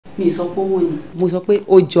mi sọ pé owó ni. mo sọ pé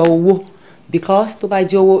ó jọ owó because tó bá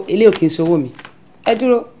jẹ́ owó ilé ò kì í ṣòwò mi. ẹ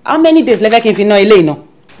dúró how many days lẹ́fẹ̀ẹ́ kí n fi ná ilé iná.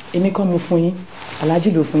 èmi kọ́ mo fún yín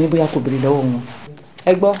aláàjì ló fún yín bóyá kò béèrè lọ́wọ́ wọn.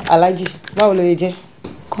 ẹ gbọ́ aláàjì báwo ló yẹ jẹ́.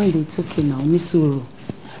 Kọ́ìndé tó kéènà oníṣòro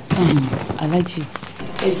aláàjì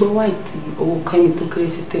ẹ gbọ́ wáì tí owó Kẹ́yìn tó kéré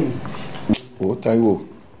sí tèmi. ó Táíwò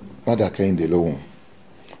padà Kẹ́hìndé lóhùn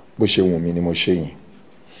bó ṣe wù mí ni mo ṣe yìn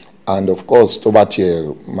and of course tó bá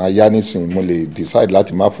tiẹ̀ máa yá nísìnyí mo lè decide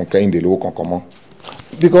láti má fún Kẹ́hìndé lówó kankan mọ́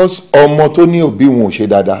because ọmọ tó ní òbí wọn ò ṣe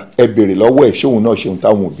dáadáa ẹ béèrè lọ́wọ́ ẹ̀ ṣé òun náà ṣe ohun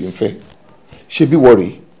táwọn òbí ń fẹ́ ṣé bí wọ́n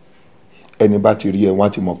rèé ẹni bá ti rí ẹ wọ́n á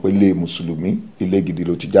ti mọ̀ pé ilé mùsùlùmí ilé gidi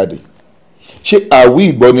ló ti jáde ṣé àwí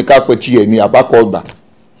ìgbọ́ ni ká pẹ́ tiẹ̀ ní àbákọ́ ọgbà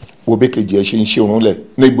wo békejì ẹ ṣe ń ṣe òun lẹ̀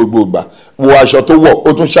ní gbogbo ìgbà wo aṣọ tó wọ̀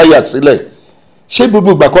ó tún ṣáyà sílẹ̀ ṣé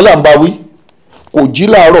gbogbo ìgbà kọ́ là ń bá wí kò jí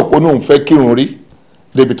láàárọ̀ kó nóun fẹ́ kírun rí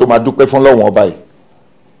débi tó máa dúpẹ́ fún lọ́wọ́n ọba yìí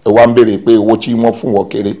ẹ wá ń béèrè pé owó tí wọ́n fún wọn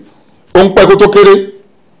kéré ó ń pẹ́ kó tó kéré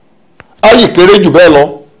ayì kéré jù bẹ́ẹ̀ lọ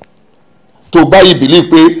tó báyìí bìlí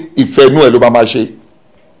pé ìfẹ́ inú ẹ̀ ló máa ṣe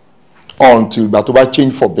until ìgbà tó bá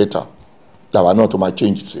change for better làwa náà tó máa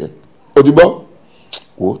change sí ẹ ó ti gbọ́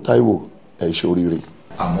wo Táíwò ẹ ṣe oríire.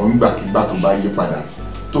 àmọ́ nígbàkigbà tó bá yí padà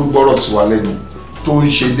tó gbọ́rọ̀ sí wa lẹ́nu tó ń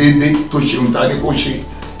ṣe déédéé tó ṣe ohun tá a ní kó ṣe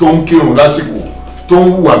tó ń kírun lásìkò tó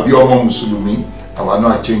ń hùwà bí ọmọ mùsùlùmí àwa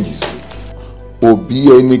náà change sí. òbí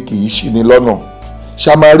ẹni kì í ṣì ní lọ́nà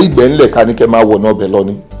ṣá máa rí ìgbẹ́ńlẹ̀ ká ní kẹ́ máa wọ̀ náà bẹ̀ lọ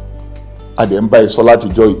ni adẹ̀ ń bá ẹ sọ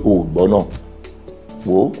látijọ́ ìhò ògbọ́n náà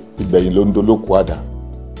wo ìgbẹ̀yìn ló ń dolóko àdá.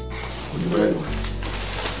 òyìnbó ẹ lọ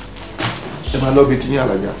ẹ máa lọ bí tí ní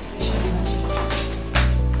àlàjá.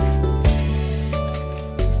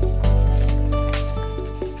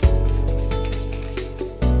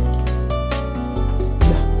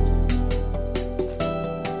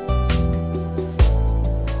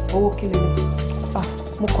 owó kéré ni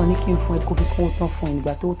mo kàn ní kí n fún ẹ kó fi kún ó tán fún ẹ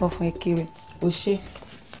nígbà tó tán fún ẹ kéré o ṣe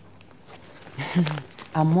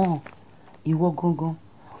àmọ́ ìwọ gangan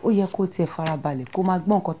ó yẹ kó tiẹ̀ farabalẹ̀ kó máa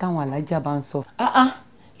gbọ́ nǹkan táwọn alájà bá ń sọ.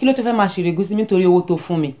 kí ló tó fẹ́ máa ṣèrègùn sí mi nítorí owó tó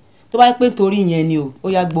fún mi tó bá yẹ pé nítorí ìyẹn ni o ó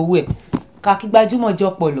yá gbowó ẹ̀ ká kí gbajúmọ̀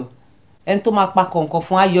jọ pọ̀lọ̀ ẹni tó máa pa kọ̀ọ̀kan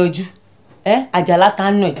fún ayọjú àjàlá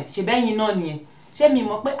kan nù ẹ̀. ṣe bẹ́yìn náà nìyẹn ṣé mi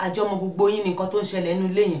mọ̀ pé àjọmọ̀ gbogbo yín ni nǹkan tó ń ṣẹlẹ̀ nínú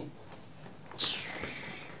ilé yẹn.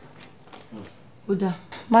 ó dáa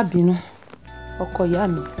má bínú ọkọ ìyá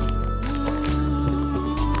mi.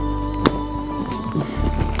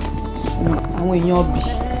 àwọn èèyàn bì.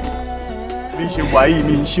 bí ṣe wà yìí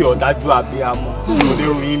mi ń ṣe ọ̀dájú abiyamọ mo lè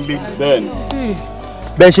ròyìn lé. bẹ́ẹ̀ni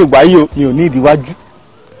bẹ́ẹ̀ ṣe wà yìí mi ò ní ìdíwájú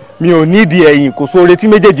mi ò ní ìdí ẹ̀yìn kò sóore tí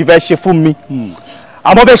méjèèjì fẹ́ ṣe fún mi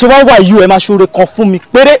àmọ́ bẹ́ẹ̀ ṣe wá wà yìí ẹ máa ṣoore kan fún mi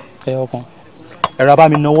péré. ẹ̀rọ bá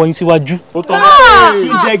mi náwó yín síwájú. ó tọ́ kí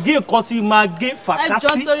n dẹ̀ gé nǹkan tí máa gé fàkátì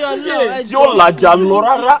tí ó làjà lọ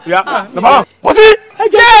rárá. wọ́n sí.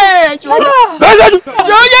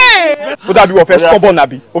 ó dàbí wọ́n fẹ́ stubborn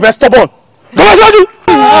àbí wọ́n fẹ́ stubborn. lọ́wọ́ síwájú.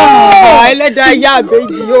 ẹlẹ́dàá yá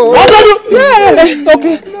àbẹ́jì o. wọ́n síwájú. ok.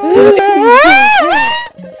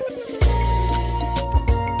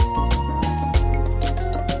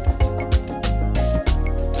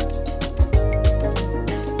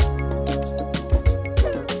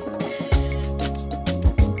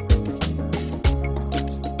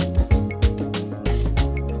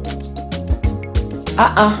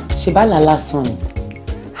 ṣe bá làlá sàn ni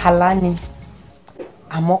àlá ni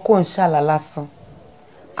àmọ́ kò ń ṣàlá lásán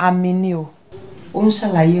àmì ni o ó ń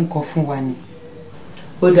ṣàlàyé nǹkan fún wa ni.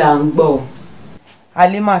 ó dáa ń gbọ́ o.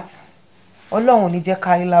 Alimat ọlọ́run ò ní jẹ́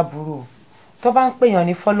kárí láburú o tó bá ń pèèyàn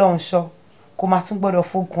ní fọlọ́run ṣọ́ kó máa tún gbọ́dọ̀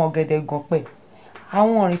fógun ọ̀gẹ̀dẹ̀ gan pẹ̀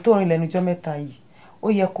àwọn òrìn tó rìn lẹ́nujọ́ mẹ́ta yìí ó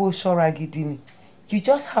yẹ kó ṣọ́ra gidi ni you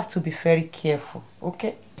just have to be very careful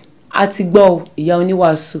okay. a ti gbọ́ o ìyá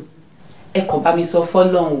oníwàásù ẹ kàn bá mi sọ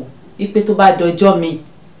fọ́lọ́run o wípé tó bá dọjọ́ mi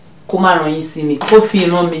kó má ràn yín sí mi kó fi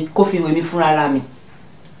ìran mi kó fi ìwé mi fúnra mi.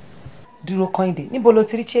 dúró Kọ́ìndé níbo ló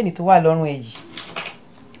ti rí chain tó wà lọ́rùn ẹ̀ yìí.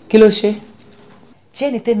 kí ló ṣe.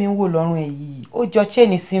 chain tèmi ń wò lọ́rùn ẹ̀ yìí ó jọ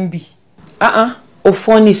chain Simbi. ò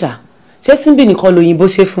fọ́ ní ṣá ṣé Simbi nìkan lòyìnbó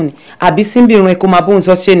ṣe fún ni àbí Simbi ràn ẹ́ kó máa bóun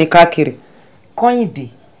sọ chain káàkiri. Kọ́ìndé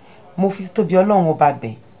mo fi tóbi ọlọ́run ọba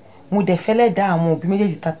bẹ̀ mo dẹ̀ fẹ́lẹ́ dá àwọn òbí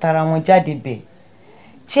méjèèjì tatara wọn jáde bẹ̀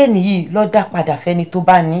chain yìí ló dá padà fẹ́ni tó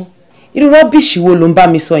bá ní. irú rọ́bìṣì wo ló ń bá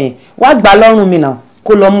mi sọ yẹn wá gbà lọ́rùn mi náà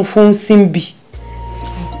kó lọ mú fún Simbi.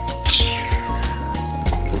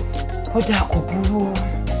 ó dáa kò burú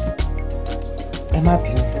ẹ má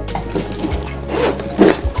bínú.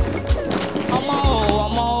 ọmọ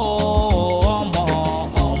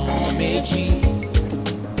méjì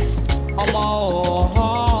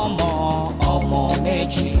ọmọ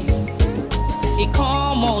méjì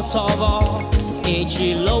ìkan mo tọrọ èjì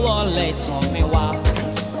lọ́wọ́ lẹ́tàn mi wá.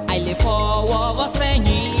 I bọ́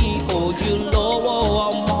sẹ́yìn ojúlówó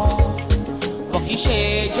ọmọ bọ̀ kì í ṣe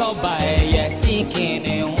ìjọba ẹ̀yẹ tí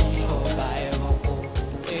kìnìún ṣọba ẹranko.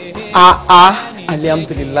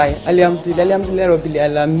 alihamudulilayi rọbìlì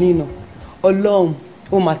alamina Ọlọ́run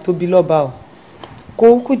ó mà tóbi lọ́ba o kò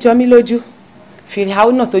kú jọ mí lójú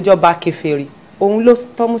fìrìhàwù náà tó jọba kèfèrí òun ló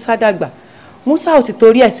tọ́ Musa dàgbà Musa ò ti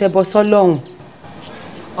torí ẹ̀ṣẹ̀ bọ́ sọ́lọ́run.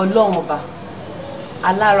 Ọlọ́run ọba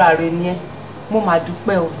alára rẹ ni ẹ mo máa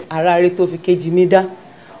dúpẹ́ o ara rẹ tó fi kejì mi dá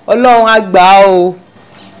Ọlọ́run á gbà á o.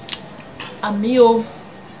 àmì o.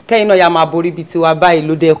 kẹ́yìn náà ya máa borí ibi tiwa báyìí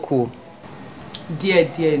ló dẹ́kun o.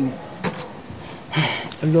 díẹ̀díẹ̀ ni.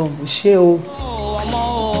 Ọlọ́run ò ṣe o.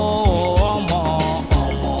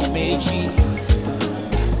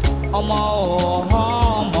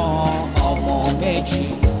 ọmọ méjì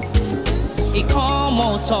ìkan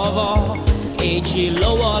mọ̀ tọrọ èjì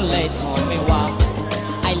lọ́wọ́ lẹ́tàn mi wá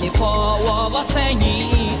àìlè fọwọ́ bọ́ sẹ́yìn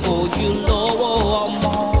ojúlówó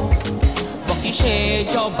ọmọ bọ̀ kì í ṣe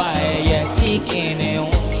ìjọba ẹ̀yẹ tí kìnìún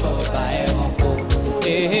ṣọba ẹranko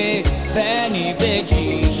bẹ́ẹ̀ ni bẹ́ẹ̀jì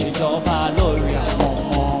ṣèjọba lórí àwọn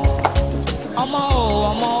ọmọ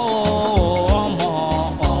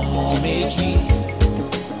méjì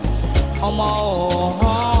ọmọ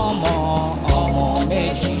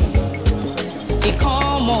méjì ìkan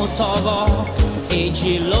mọ̀ tọrọ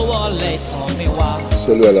èjì lọ́wọ́ lẹ́tàn mi wá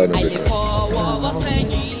àìlèfọwọ́ bọ́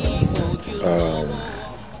sẹ́yìn ojú.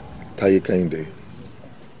 Táyé Kẹ́hìndé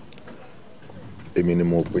èmi ni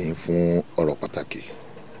mo pè yín fún ọ̀rọ̀ pàtàkì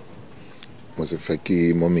mo sì fẹ́ kí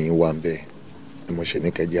mọ́mí yín wà ń bẹ̀ ni mo ṣe ní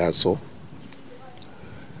kẹjẹ́ aṣọ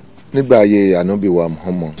nígbà ayé ànábì wa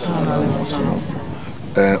Muhammad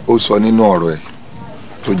ó sọ nínú ọ̀rọ̀ ẹ̀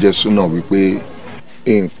tó jẹ́ súnà wípé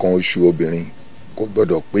nǹkan oṣù obìnrin kò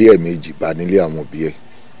gbọ́dọ̀ pé ẹ̀ẹ̀mejì bá nílé àwọn òbí ẹ̀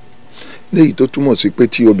léyìí tó túmọ̀ sí pé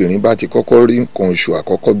tí obìnrin bá ti kọ́kọ́ rí nǹkan oṣù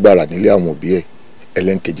àkọ́kọ́ gbàrà nílé àwọn òbí ẹ̀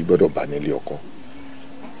ẹlẹ́nkejì gbọ́dọ̀ bá nílé ọkọ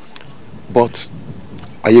but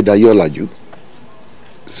ayédáyé ọ̀làjú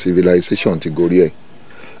civilization ti gorí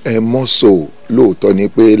ẹ̀ mọ́ so lóòótọ́ ni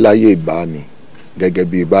pé láyé ìbáni gẹ́gẹ́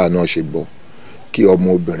bí báà náà ṣe gbọ́ kí ọmọ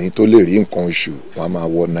obìnrin tó lè rí nǹkan oṣù wọn máa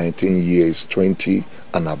wọ 19 years 20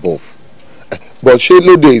 and above but ṣé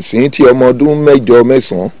lóde ìsìn tí ọmọ ọdún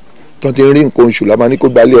 8-9 tó ti rí nǹkan oṣù la máa ní kó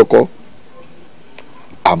gbalé ọkọ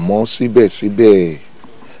àmọ́ síbẹ̀síbẹ̀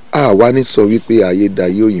àwa ní sọ wípé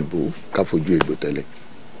ayédáyé òyìnbó ká fojú egbò tẹ́lẹ̀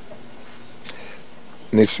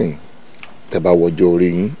nísìn tẹ́ bá wọjọ́ orí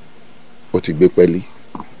yín ó ti gbé pẹ́lí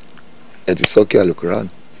ẹ ti sọ́kì alukuran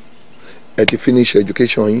ẹ ti finish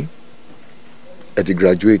education yín ẹ ti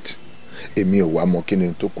graduate èmi ò wá mọ kí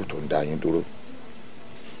ni tó kù tó ń dá yín dúró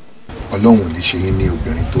ọlọ́run ò ní ṣe yín ní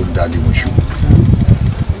obìnrin tó ń dá lé wọn ṣù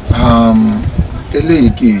eléyìí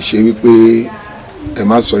kì í ṣe wípé ẹ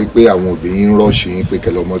má sọ wípé àwọn òbí yín rọ́ọ̀ṣì yín pé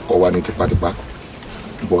kẹlẹ́ ọmọ ẹ̀kọ́ wá ní tipátipá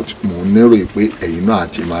but mò ń lérò pé ẹ̀yin náà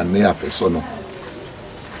àti máa ní àfẹ́sọ́nà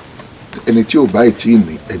ẹni tí ò báyìí tí ì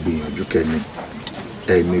ní ẹ gbìyànjú kẹ́ni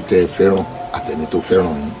ẹni tẹ́ ẹ fẹ́ràn àtẹni tó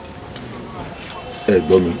fẹ́ràn yín ẹ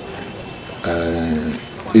gbọ́ mi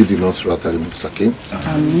ìdìnnà sọ̀rọ̀tàlì mùsàkín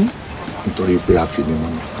nítorí pé a fi ní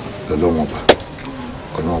mọ́nà lọ́lọ́wọ́n ọba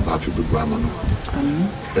ọ̀nà ọba fi gbogbo àmọ́nà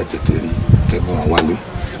ẹ tètè rí kẹ́ mọ́ wọn wálé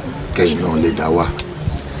kẹ́yìn náà lè dá wà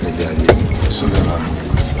nílé ayé sọ́lọ́lá mi.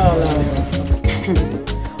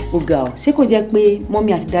 ó ga ọ ṣé kò jẹ́ pé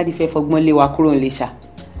mọ́mí àti dáàdi fẹ́ fọgbọ́n lé wa kúrò nílé ṣá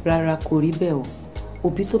rárá kò rí bẹ́ẹ̀ o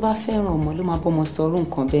òbí tó bá fẹ́ràn ọmọ ló máa bọ́mọ sọ̀rọ̀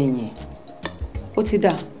nǹkan bẹ́ẹ̀ yẹn ó ti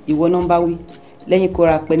dà ìwọ náà bá wí lẹ́yìn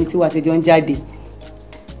kóra pẹ́ni tí wàá ti jọ ń jáde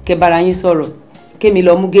kẹbàrà yín sọ̀rọ̀ kémi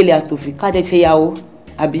lọ mú gèlè àtòfì kájẹ́ ṣe yàwó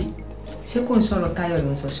àbí. ṣé kò ń sọ̀rọ̀ Táyọ̀ ló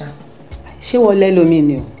ń sọ ṣá. ṣé wọ́n lẹ́lòmíì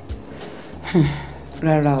ni o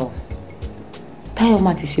rárá o Táyọ̀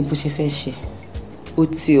má ti ṣe bó ṣe fẹ́ ṣe ó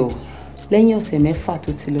ti o lẹ́yìn ọ̀sẹ̀ 6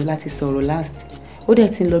 tó ti lọ láti sọ̀rọ̀ last ó dẹ̀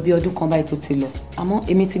ti ń lọ bí ọdún kan báyìí tó ti lọ àmọ́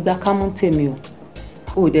èmi ti gba kámú tèmi o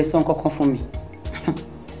ó dẹ̀ sọ nǹkan kan fún mi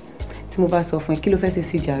tí mo bá sọ fún ẹ kí ló fẹ́ ṣe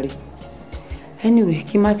sí jàre anyway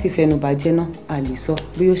kí má ti fẹnu bàjẹ́ náà a lè sọ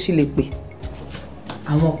bí ó sì lè pè.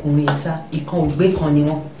 àwọn ọkùnrin ìṣá ìkan ògbé kan ni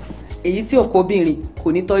wọ́n. èyí tí òkú obìnrin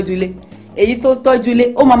kò ní tọ́jú lé èyí tó tọ́jú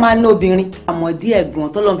lé ó máa ná obìnrin àmọ́ díẹ̀ gan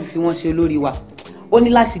tọ́lọ́run fi wọ́n ṣe olórí wa ó ní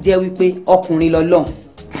láti jẹ́ wípé ọkùnrin lọ́lọ́run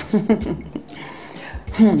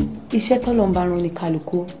iṣẹ́ tọ́lọ́run bá rán ní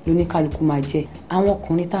kálukú lóníkálukú máa jẹ́ àwọn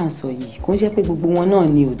ọkùnrin tá à ń sọ yìí kò ń jẹ́ pé gbogbo wọn náà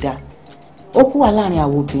ni ò dáa ó kú wà láàrin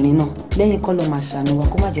àwọn obìnrin náà lẹ́yìn kọ́ lọ́ọ́ máa ṣàánú wa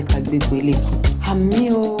kó má jẹ́ ká gbégbó ilé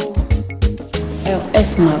àmì o.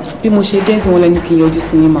 ẹ̀sìnmá bí mo ṣe dé ìsìn wọn lẹ́nu kí n yọjú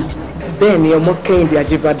sí yín mà. bẹ́ẹ̀ ni ọmọ Kẹ́hìndé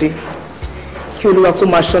Ajíbádé kí Olúwa kó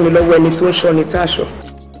máa ṣọ́ni lọ́wọ́ ẹni tí ó ń ṣọ́ni tá a ṣọ́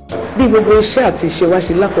bí gbogbo iṣẹ́ àti ìṣe wa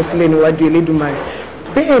ṣe lákọsílẹ̀ níwájú Elédùmarè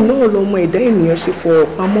bẹ́ẹ̀ náà lọmọ ẹ̀dá ènìyàn ṣe fọ̀rọ̀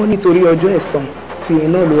pamọ́ nítorí ọjọ́ ẹ̀san tí ẹ̀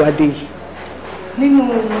náà ló wá dé yìí. Nínú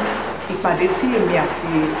ìpàdé tí èmi àti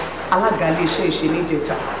alága iléeṣẹ́ ìṣe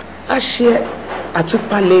níjẹta, a ṣe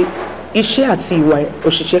àtúpalẹ̀ iṣẹ́ àti ìwà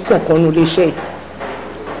òṣìṣẹ́ kọ̀ọ̀kan ní iléeṣẹ́ yìí.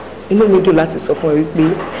 Inú mi dùn láti sọ fún ẹ wípé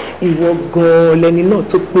ìwọ gan-an lẹni náà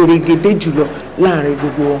tó pérégedé jùlọ láàrin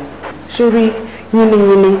gbogbo wọn. Sórí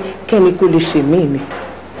yínníyínní kẹ́ni kó lè ṣe míì ni.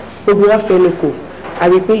 Gbogbo wa fẹnu kò, a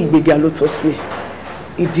rí pé ìgbéga ló tọ́ sí ẹ.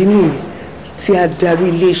 Ìdí nìyí tí adarí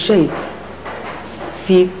iléeṣẹ́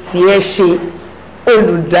yìí fi ẹ́ ṣe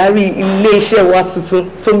olùdarí iléeṣẹ́ wa tuntun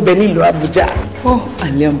tó ń bẹ nílùú Àbújá. Oh,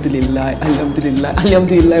 alhamdulillah, alhamdulillah,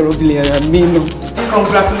 alhamdulillah, rabbil alamin.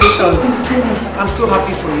 Congratulations. I'm so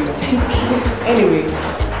happy for you. Thank you. Anyway,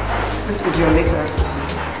 this is your letter.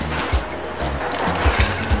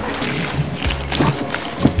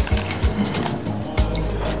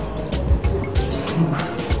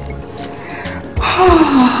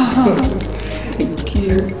 Thank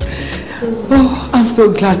you. Oh, I'm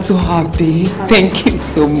so glad to have this. Thank you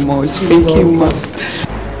so much. Thank you, ma.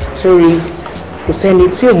 Sorry, kò sẹ́ni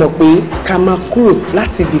tí ò mọ̀ pé ká máa kúrò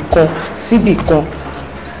láti ibì kan síbì kan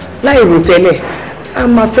láì rò tẹ́lẹ̀ a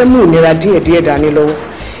máa fẹ́ mú ìnira díẹ̀díẹ̀ dání lọ́wọ́.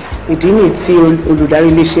 Ìdí nìyí tí olùdarí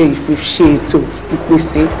iléeṣẹ́ yìí fi ṣe ètò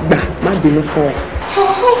ìpèsè gbà má bínú fún ọ.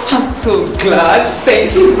 Oh, I'm so glad. Thank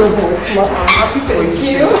you so much, ma. I'm happy for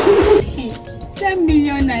you. 10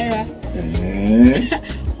 million naira.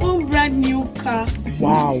 One brand new car.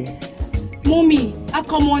 Wow. Mommy,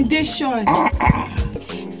 accommodation.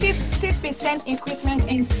 50% increasement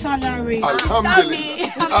in salary.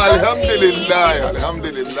 Alhamdulillah. Alhamdulillah.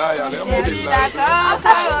 Alhamdulillah. Alhamdulillah.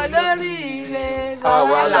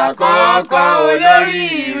 Àwa la kọ́kọ́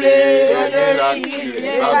olóríire.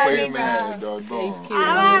 Olóríire bá pé mẹ́ẹ̀ẹ́dọ́gbọ̀n.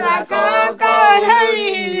 Àwa la kọ́kọ́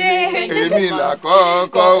olóríire. Èmi la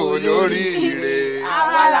kọ́kọ́ olóríire.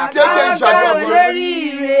 Àwa la kọ́kọ́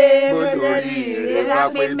olóríire. Olóríire bá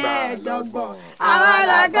pé mẹ́ẹ̀ẹ́dọ́gbọ̀n. Àwa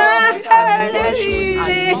la kọ́kọ́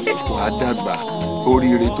olóríire. Àdàgbà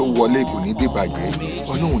oríire tó wọlé kò ní dìbàjẹ́.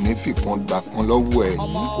 Ọlọ́run ní fi kan gbà kan lọ́wọ́ ẹ̀,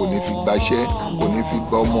 kò ní fi gbaṣẹ́, kò ní fi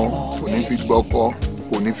gbọ́mọ, kò ní fi gbọ́kọ́,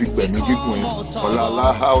 kò ní fi gbẹ̀mí gígùn ẹ̀. Ọ̀la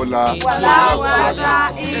aláhàólà. Wàláwàsá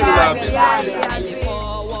ìlà ìyá ìyá.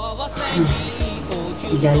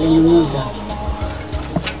 Ìyàlẹ́nu ló ń gbà.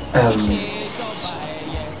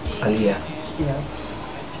 Aliyah. Yeah.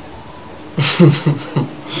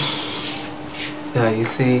 Yeah, you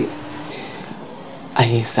see,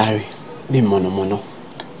 ayé sáré bí mọ̀nàmọ́ná.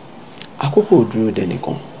 Àkókò ò dúró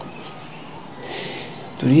dẹnìkan.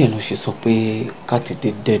 Torí ẹ̀ ló ṣe sọ pé ká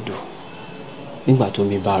tètè dẹ̀dọ̀ nígbà tó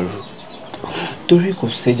mi bá rú. Torí kò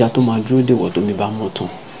sẹ́jà tó máa dúró dèwọ̀ tó mi bá mọ̀ tán.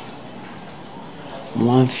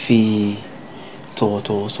 Mo wá ń fi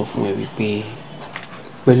tọwọ́tọwọ́ sọ fún ẹ wípé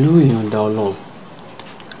pẹ̀lú ìyọ̀ǹda Ọlọ́run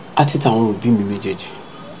àti tàwọn òbí mi méjèèjì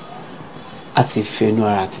àti ìfẹ́nú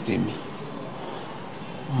ara ti tèmi.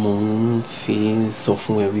 Mo ń fi sọ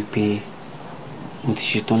fún ẹ wípé mo ti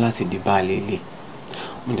ṣetán láti di baálé ilé.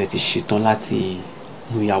 Mo dẹ̀ ti ṣetán láti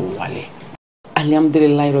mú ìyàwó wálé.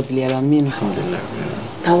 Alhamdulillah, rabbil alamin.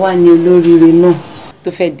 Táwa ni olóríire náà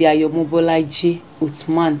tó fẹ́ di Ayọ̀mọ́ Bọ́lájí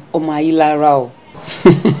Uthman ọmọ Ayílára o.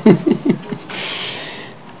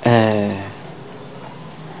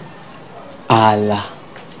 Ààlà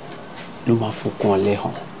ló máa fọkàn ọ̀lẹ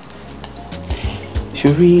hàn.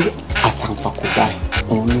 Ṣorí àtàǹpàkò báyìí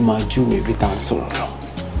òun ló máa júwèé bí tá à ń sọ̀rọ̀ lọ.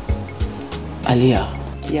 Aliyah.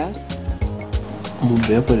 Yeah. Mo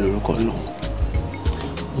bẹ̀ ẹ́ pẹ̀lú orúkọ Ọlọ́run.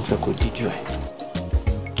 Mo fẹ́ kó díjú ẹ̀.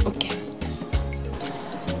 Okay.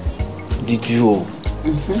 Díjú o.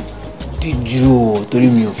 Díjú o torí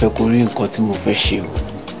mi ò fẹ́ kó rí nǹkan tí mo fẹ́ ṣe o.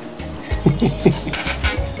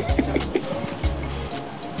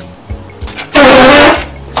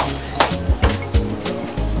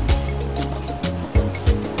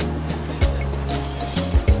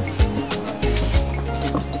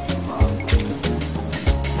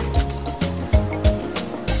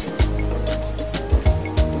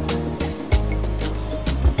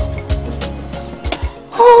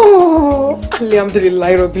 Alhamdulillah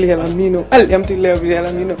rabbil alamin. Alhamdulillah rabbil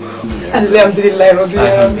alamin. Alhamdulillah rabbil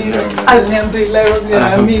alamin. Alhamdulillah rabbil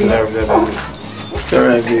alamin. It's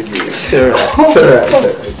alright, baby. It's alright. It's alright.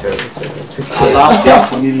 It's alright. Àlàáfíà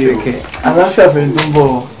fún nílé o. Àlàáfíà fún ẹni tó ń bọ̀.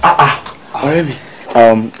 Ọ̀rẹ́ mi.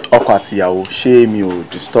 Ọkọ àti ìyàwó ṣé mi ò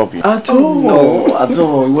disturb you? At all.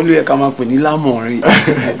 Ìwọ ló yẹ ká máa pè ní lámọ̀rin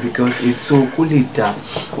because ètò kó lè dà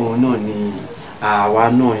òun náà ni àwa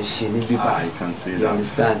náà ń ṣe ní bíbá. You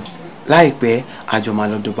understand? Láìpẹ́ àjọ máa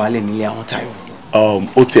lọ dọ̀bálẹ̀ nílé àwọn Taiwo.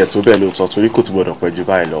 ó tiẹ̀ tó bẹ́ẹ̀ lóòótọ́ torí kò tí gbọ́dọ̀ pẹ́ jù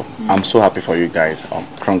báyìí lọ. I'm so happy for you guys.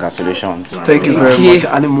 Congratulations. Thank you very much.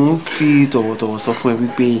 And mo ń fi tọ̀wọ̀tọ̀wọ̀ sọ fún ẹ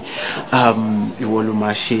wípé ìwọ ló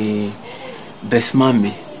máa ṣe best man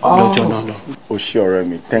mi lọ́jọ́ náà lọ. O ṣé ọ̀rẹ́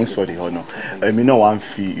mi, thanks for the honour. Èmi náà wá ń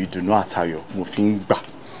fi ìdùnnú àtayọ̀ mo fi ń gbà.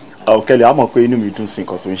 Kẹ́lẹ́ a mọ̀ pé inú mi dùn sí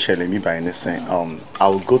nǹkan tó ń ṣẹlẹ̀ mi báyìí nísìn. I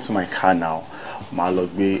will go to my car now. Màá lọ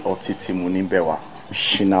gbé ọtí tí mo ní bẹ̀ wá.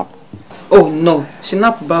 Shinap. Oh no,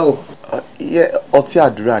 Shinap báwo? Ọtí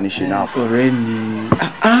àdúrà ni Shinap. Ọ̀rẹ́ mi,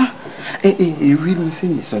 èrí mi sì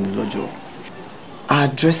mi sọnù lọ́jọ́. Our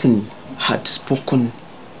dressing had spoken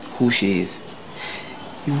who she is.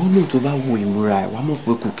 Ìwọ náà tó bá wo ìmúra ẹ̀ wá mọ̀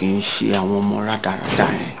pé kò kì í ṣe àwọn ọmọ rádaràda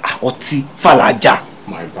ẹ̀. Ọtí fàlájà.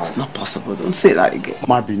 My bad. It's not possible. Don't say that again.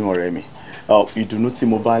 Má bínú ọ̀rẹ́ mi. Ìdùnnú tí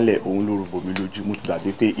mo bá ń lẹ̀ òun ló rúbọ mi lójú mo ti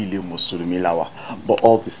gbàgbé pé ilé mùsùlùmí la wà, but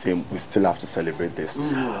all the same we still have to celebrate this.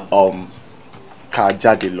 Ká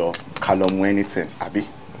jáde lọ ká lọ mú anything àbí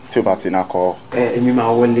tí o bá ti ná kọ. Èmi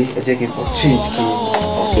máa wọlé ẹ jẹ́ kí n kọ change kí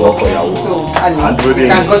ọ̀sùn ọkọ̀ ìyàwó.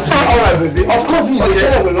 Androde. Alright baby, of course me dey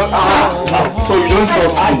share with us. So you don't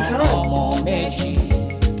trust me. ọmọ méjì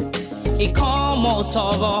ìkan mọ̀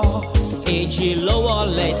sọ̀rọ̀ èjì lọ́wọ́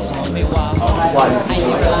lẹ́tàn mi wá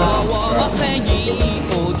àyẹ̀wò sẹ́yìn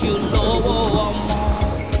ojú lọ́wọ́ ọmọ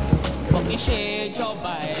kò kí ṣe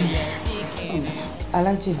ìjọba ẹ̀yẹ tí kìíní.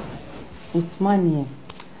 Alhaji Uthman yẹn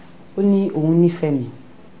ó ní òun nífẹ̀ẹ́ mi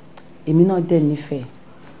èmi náà dẹ̀ nífẹ̀ẹ́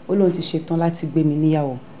ó lóun ti ṣetán láti gbé mi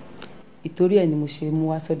níyàwó ìtorí ẹ̀ ni mo ṣe mú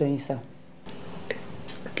wá sọ́dọ̀ yín sá.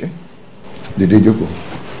 Okay. Dìde jókòó.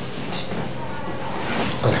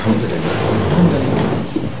 Alhamdulillah.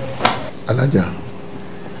 Alájà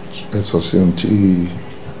ẹ sọ sí ohun tí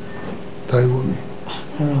Táíwò mi.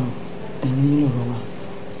 Ẹ̀yin nínú ọ̀rọ̀ wa.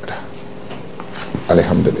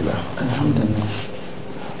 Alhamdulillah. Alhamdulillah.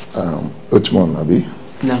 Uthman àbí?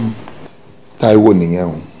 Naam. Táíwò nìyẹn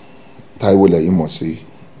o. Táíwò lẹ́yìn mọ̀ sí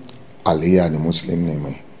àléyà ní Muslim ní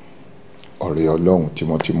mi. Ọ̀rẹ́ Ọlọ́run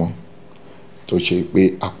tímọ́tímọ́ tó ṣe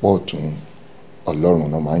pé apá ọ̀tún Ọlọ́run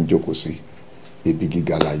náà máa ń jókòó sí ibi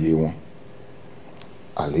gíga láyé wọn.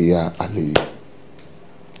 Àléyà àléyà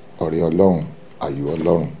ọ̀rẹ́ Ọlọ́run ayọ̀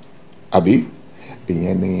Ọlọ́run àbí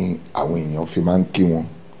ìyẹn ni àwọn èèyàn fi máa ń kí wọn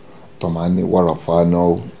tó máa ń ní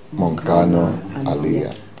wàràfáàná mọ̀nkánná àléyà.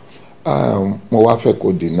 Mo wá fẹ́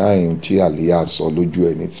kó deny tí àléyà sọ lójú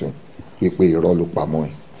ẹ̀ nísìn wípé irọ́ ló pamọ́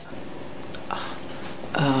ẹ̀.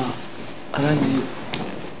 Alhaji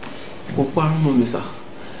kò parọ́ mọ́ mi sá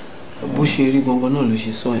bó ṣe rí gangan náà ló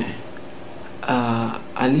ṣe sọ yẹn.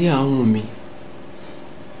 Àléyà ń wù mí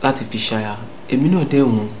láti fi ṣaya èmi náà dẹ̀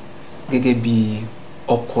wọ́n gẹ́gẹ́ bí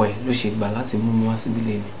ọkọ ẹ̀ ló ṣe gbà láti mú mi wá síbí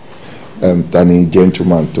lẹ́nu. Ta ni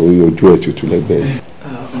gentleman tó rí ojú ẹ̀ tutù lẹ́gbẹ̀ẹ́?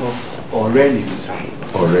 Ọ̀rẹ́ ni mi sá.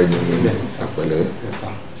 Ọ̀rẹ́ ni mi àpẹẹrẹ.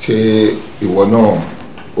 Ṣé ìwọ náà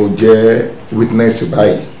o jẹ́ witness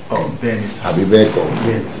báyìí? Bẹ́ẹ̀ni sá. Àbí bẹ́ẹ̀ kọ́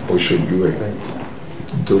o ṣojú ẹ̀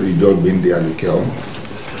torí ìjọ gbéǹde àlùkẹ́ ọ̀hún.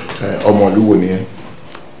 Ọmọ olúwo ni ẹ?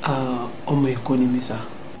 Ọmọ Èkó ni mi sá.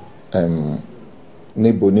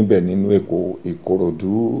 Níbo níbẹ̀ nínú Èkó?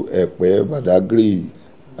 Ìkòròdú, Ẹ̀pẹ́, Badagry,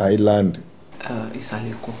 Island?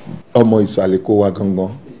 Ìsàlẹ̀ Èkó. Ọmọ ìsàlẹ̀ Èkó wa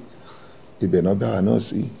gangan ibẹ̀ náà bá wa náà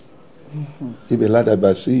sí ibẹ̀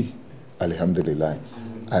ládàgbà sí alihamdulilayi.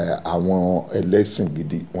 Àwọn ẹlẹ́sìn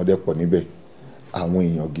gidi wọ́n dẹ̀ pọ̀ níbẹ̀ àwọn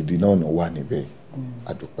èèyàn gidi náà wà níbẹ̀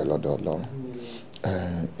àdúpẹ́ lọ́dọ̀ Ọlọ́run.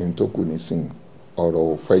 N tó kù nísìn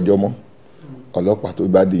ọ̀rọ̀ fẹjọ́ mọ́ ọlọ́pàá tó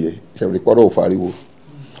bá dìé ṣẹ̀rí pọ́rọ̀ ò fariwo.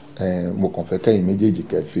 Mo kàn fẹ́ kẹ́yìn méjèèjì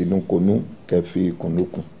kẹfì inú konú kẹfì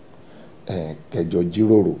ìkùnlùkùn kẹjọ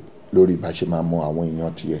jíròrò lórí bá ṣe máa mọ àwọn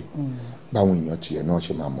èèyàn tiẹ̀ báwọn èèyàn tiẹ̀ náà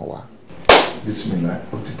ṣe máa mọ̀ wá. Bísímìlá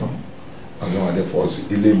ó ti tán Ọlọ́run adé fọ́ sí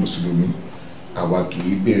ilé mùsùlùmí àwa kì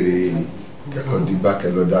í béèrè kẹlọ dìgbà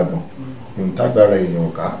kẹlọ dàgbọ̀n ìhùntàgbára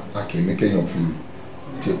èèyàn ká a kì í ní kéèyàn fi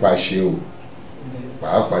tipa ṣe o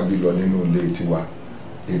pàápàá jùlọ nínú ilé tiwa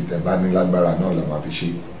ìtẹ̀bánilágbára náà la máa fi ṣe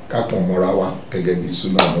kákan mọ́ra wa gẹ́gẹ́ bí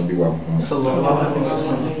súnà náà bí wa mú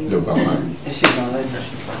ló bá wà rí.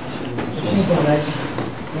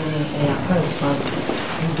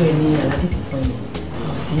 Gbogbo ẹni aláàjì ti sọ yẹn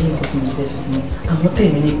kò sí nǹkan tí mo fẹ́ fi sí mi àmọ́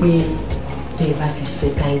tèmi ni pé bẹ́ẹ̀ bá ti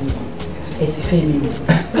fẹ́ Táíwò ẹ ti fẹ́ mi nù.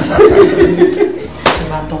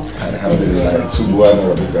 Alhamdulillah subhana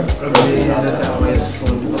rabbika.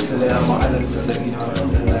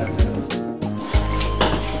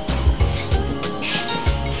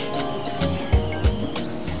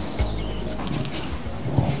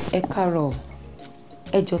 Ẹ káàárọ̀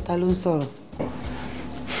ẹjọ́ ta ló ń sọ̀rọ̀?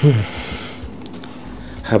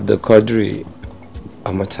 Yinka Quadri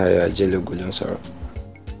Amatayo Ajelogun ló ń sọ̀rọ̀.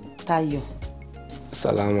 Táyọ̀.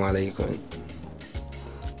 Assalamu alaikum.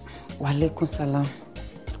 Walaikum salam.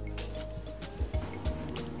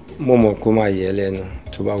 Mo mọ̀ kó máa yẹ lẹ́nu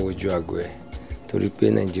tó bá wojú aago ẹ̀ torí pé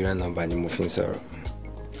Nigerian number ni mo fi ń sọ̀rọ̀.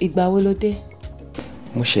 Ìgbà wo ló dé?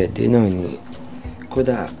 Mo ṣẹ̀ dé náà ni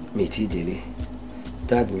kódà mi ti délé.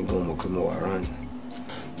 Dad mi gan mọ̀ pé mo wà round.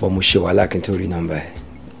 Bọ́ mo ṣe wàhálà kí n tó rí nọ́mbà ẹ̀.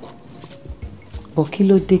 Bọ̀ kí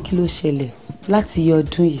ló dé kí ló ṣẹlẹ̀ láti yọ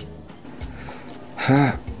ọdún yìí?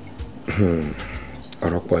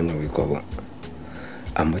 Ọ̀rọ̀ pọ̀ ní òwe kọ́ bọ̀.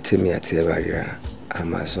 Àmọ́ tèmi àti ẹ bá ríra a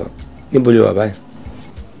máa sọ. Níbo ló wà báyìí?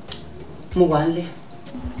 Mo wà nílé.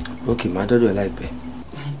 Ok, máa dọ́dọ̀ láìpẹ́.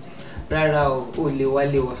 Rárá o, ò lè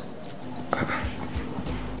wálé wa.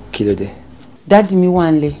 Kí ló dé? Dádì mi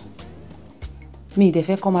wà nílé. Mi ì dẹ̀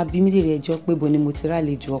fẹ́ kọ́ máa bí mi lè ẹjọ́ pé bo ni mo ti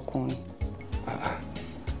rálejò ọkùnrin.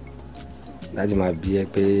 Dádì máa bí ẹ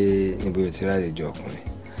pé níbo ló ti rálejò ọkùnrin.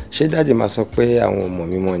 Ṣé dádì máa sọ pé àwọn ọmọ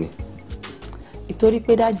mi mọ̀ ni? Ìtorí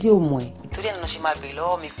pé dádì ò mọ̀ ẹ́. Ìtorí ẹ̀ náà ṣe máa béèrè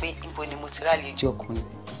lọ́wọ́ mi pé níbo ni mo ti rálejò ọkùnrin.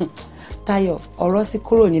 Táyọ̀, ọ̀rọ̀ ti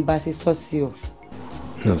kúrò ní bá ṣe sọ sí o.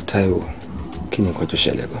 No, Taiwo, kí ni nǹkan tó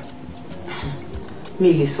ṣẹlẹ̀ gan?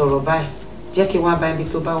 Mi lè sọ̀rọ̀ báyìí. Jẹ́ kí n wá bá ibi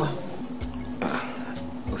tó bá wà.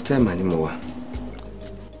 Hòtẹ́ẹ̀lì mà ni mo wà.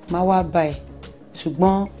 Má wá bá ẹ,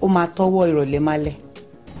 ṣùgbọ́n ó máa tọ́wọ́ ìrọ̀lẹ́ málẹ̀.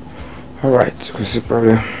 All right, kò sí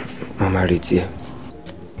problem. Màmá retí ẹ.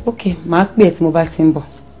 Ok, màá pè ẹ́ tí mo bá ti ń bọ̀.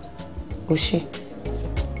 Ó ṣé.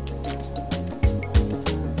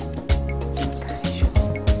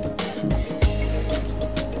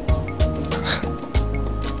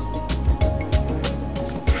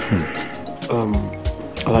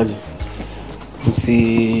 Alhaji, mo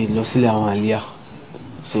ti lọ sílé àwọn àlíyá,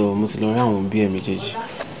 so mo ti lọ rí àwọn òbí ẹ̀ méjèèjì.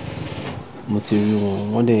 Mo ti rí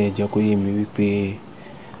wọn, wọ́n dẹ̀ jẹ́ kó yé mi wípé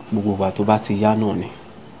gbogbo ìgbà tó bá ti yá náà ni.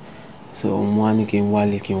 So mo wá ní kí n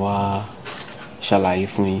wálé kí n wá ṣàlàyé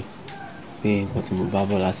fún yín pé nǹkan tí mo bá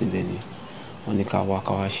bọ̀ láti bẹ̀ ni wọ́n ní ká wá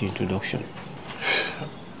ṣe introduction.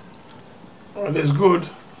 Well, it's good.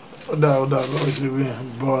 Lọ́wọ́ ṣe wí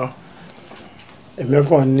bọ́ èmi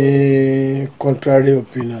kàn ní contrary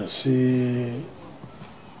opinion sí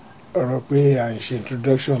ọ̀rọ̀ pé à ń ṣe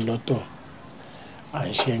introduction lọ́tọ̀ à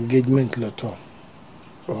ń ṣe engagement lọ́tọ̀.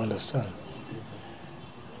 You understand?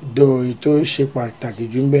 Though ètò ṣe pàtàkì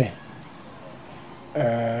jù bẹ́ẹ̀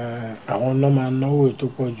àwọn náà máa náwó ètò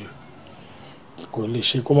pọ̀ jù kò lè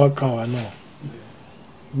ṣe kó má kàn wá náà.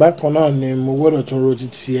 Bákan náà ni mo gbọ́dọ̀ tún ro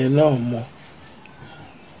títí ẹ náà mọ́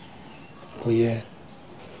kò yẹ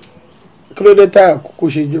kí ló dé tá àkókò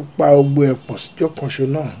ṣe pa gbogbo ẹ̀ pọ̀ síjọ́ kan ṣo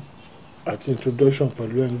náà àti introduction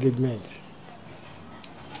pẹ̀lú engagement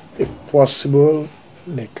if possible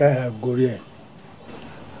nìka àgórí ẹ̀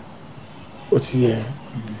ó ti yẹ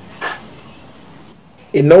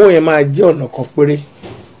ìnáwó yẹn máa jẹ́ ọ̀nà kan péré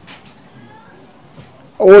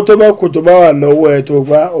owó tó bá kù tó bá wà lọ́wọ́ ẹ tó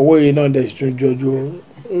bá owó yìí náà dẹ̀ tún jọjú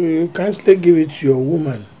you can't still give it to your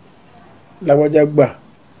woman lágbájá gbà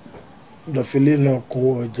lọ́fílẹ̀ náà kún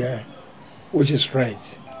ọjà ẹ̀ which is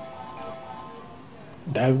right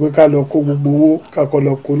dàgbé ká lọ kó gbogbo owó ká kọ́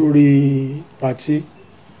lọ kó lórí pàtí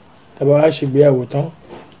tàbá wá ṣègbéyàwó tán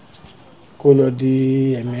kó lọ di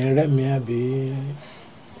ẹ̀mí rẹ́mi àbí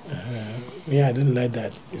me I don't like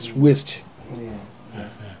that it's waste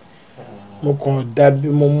mo kàn dàbí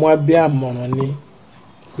mo mú abẹ́ àmọ̀ràn ní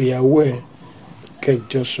ìyàwó ẹ̀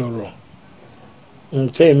kẹjọ sọ̀rọ̀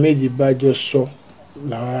nǹkan méjì bá jọ sọ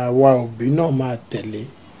làwọn àwa òbí náà máa tẹ̀lé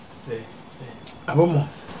àbọ̀mọ̀.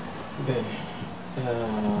 Bẹ́ẹ̀ni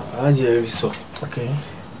Alhaji ẹ rí sọ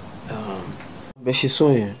bẹ́ẹ̀ ṣe sọ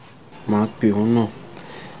yẹn máa pe òun náà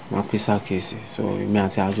máa pe sákèsì so èmi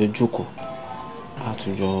àti àjọ jókòó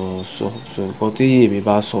àtúnjọ sọ so nǹkan tí èmi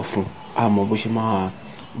bá sọ fún àmọ́ bó ṣe máa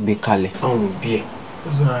gbé kalẹ̀ fáwọn òbí ẹ̀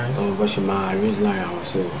bó ṣe máa rí láàrin àwọn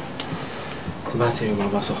sí wọn tí bá ti rí máa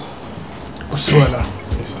bá sọ. kò sí wàhálà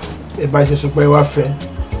ẹ bá ṣe sọ pé wá fẹ́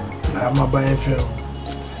àá máa bá yẹn fẹ́ o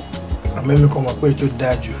àmọ́ èmi kàn mọ̀ pé ètò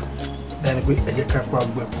dáa jù dáni pé ẹ jẹ́ ká pa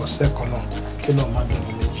ọgbẹ́ pọ̀ sẹ́kọ̀ọ́ náà kí náà má dùn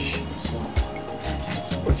méjì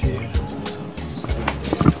ó ti yẹ.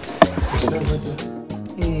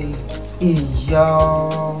 ìyá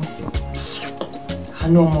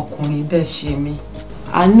àánú ọmọkùnrin dẹ̀ ṣe mí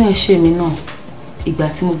àánú ẹ̀ ṣe mí náà ìgbà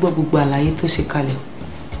tí mo gbọ́ gbogbo àlàyé tó ṣe kalẹ̀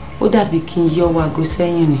ó dàbí kí n yọ wago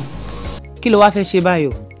sẹ́yìn ni. kí ló wá fẹ́ ṣe báyìí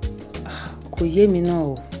o. kò yé mi náà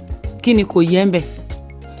o. kí ni kò yé ń bẹ̀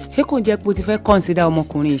ṣé kò jẹ́ pé o ti fẹ́ consider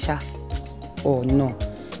ọmọkùnrin ìṣá. oh no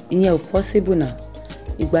ìyẹn ò possible náà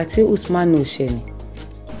ìgbà tí Usman ò ṣẹ̀ mí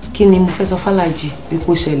kí ni mo fẹ́ sọ fàlàjì bí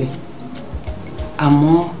kò ṣẹlẹ̀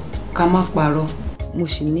àmọ́ ká má parọ́ mo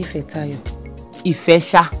sì nífẹ̀ẹ́ Táyọ̀. ìfẹ́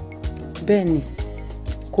ṣá. bẹ́ẹ̀ ni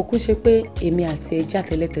kò kú ṣe pé èmi àti ẹ jà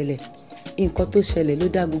tẹ́lẹ̀tẹ́lẹ̀ nǹkan tó ṣẹlẹ̀ ló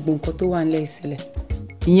dá gbogbo nǹkan tó wà nílẹ̀ sílẹ̀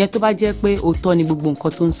ìyẹn tó bá jẹ́ pé òótọ́ ni gbogbo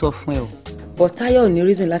nǹkan tó ń sọ fún ẹ o. but Táyọ̀ ò ní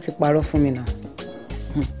reason láti parọ́ fún mi náà.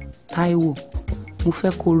 Táíwò mo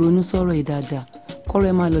fẹ́ kó ronú sọ̀rọ̀ yìí dáadáa kọ́rọ̀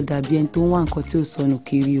ẹ má lọ dàbí ẹni tó ń wá nǹkan tí ò sọnù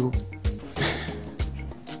kiri o.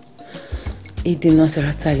 ìdènà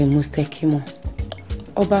sàràtàlẹ̀ mustekimo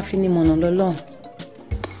ọba finimọ̀nà lọ́lọ́run.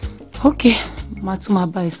 ok máa tún máa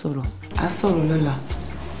bá ẹ sọ̀rọ̀ á sọ̀rọ̀ lọ́la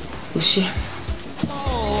ó ṣe.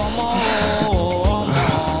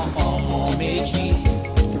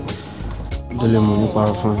 Délé mo ní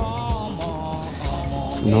parọ́ fún ẹ.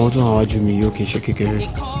 Ìnáwó tó hàn wájú mi yóò kì í ṣe kékeré.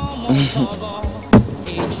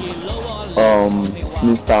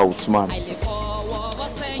 Mr. Uthman,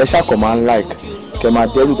 ẹ ṣàkọ máa ń like kẹ máa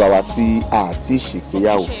dẹ́rù bàbá tí a ti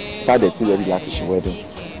ṣègbéyàwó tàdé tí ready láti ṣe wedding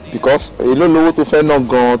because èló lówó tó fẹ́ ná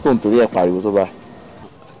gan-an tó ń torí ẹ̀ pariwo tó bá.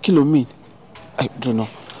 Kí ló mean? Ẹ dùnà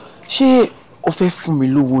ṣé o fẹ́ fún mi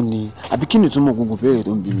lówó ni àbí kí ni ìtumọ̀ gbogbo béèrè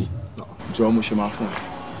tó ń bí mi? Jọ̀ọ́ mo ṣe máa fún ẹ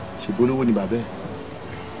ṣègbó lówó ni bàbá ẹ.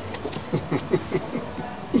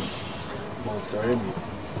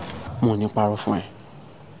 Mo ní parọ́ fún ẹ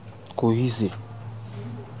kò easy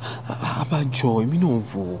abájọ èmi náà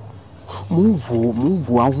mo ń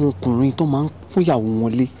wo àwọn ọkùnrin tó máa ń kúnyàwó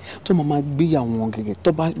wọn lé tó máa gbéyàwó wọn gẹ́gẹ́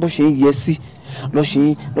tó bó ṣe ń yẹ sí lọ́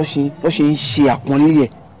ṣe ń ṣe àpọ́nlé ẹ̀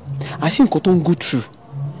àṣé nǹkan tó ń go through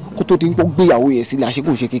kó tó di ń pọ́ gbéyàwó yẹn sílẹ̀ àṣé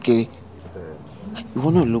kò ń ṣe kékeré ìwọ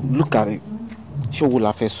náà look at it ṣé owó la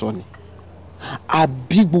fẹ́ sọ ni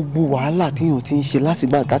àbí gbogbo wàhálà tíyàn ti ń ṣe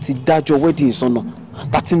látìgbà tá ti dájọ́ wedding sọ́nà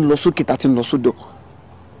tá ti ń lọ sókè tá ti ń lọ sódò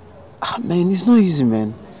man it's not easy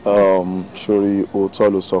man. Sori òótọ́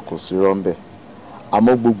ló sọ kò sí rọ́ńbẹ́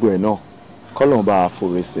àmọ́ gbogbo ẹ̀ náà kọ́lọ́n bá a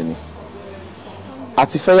fòrè sí ni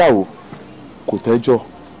àti fẹ́yàwó kò tẹ́jọ́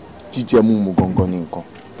jíjẹ múmu gangan ní nǹkan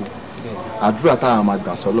àdúrà táwọn máa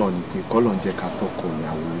gbà sọ́lọ́ ni pé kọ́lọ́n jẹ́ ká tọkọ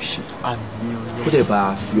ìyàwó ṣe kó dẹ̀ bá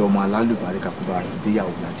a fi ọmọ alálùbáríkà kó bá a fi déyàwó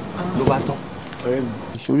ládé ló bá tán.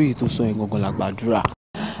 ìṣòro yìí tó sọ yẹn gangan la gbàdúrà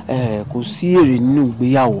kò sí èrè nínú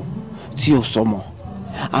ìgbéyàwó tí ò sọmọ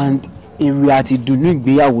and èrè àti ìdùnnú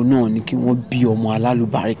ìgbéyàwó náà ni kí wọ́n bí ọmọ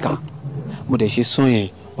alálùbáríkà mo dẹ̀ ṣe sọ yẹn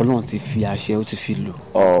Ọlọ́run ti fi àṣẹ ó ti fi lò.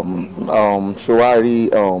 ṣé wàá rí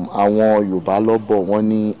àwọn Yorùbá lọ́bọ̀ wọ́n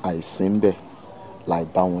ní àìsí ń bẹ̀ láì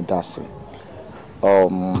bá wọn dá sí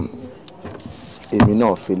èmi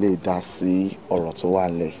náà fi lè dá sí ọ̀rọ̀ tó wà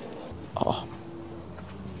nílẹ̀.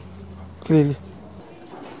 Clearly.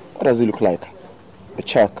 What does it look like? A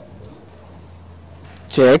check.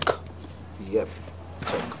 Check? Yep,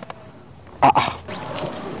 check.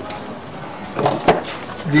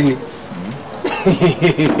 Really?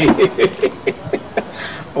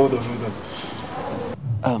 Hold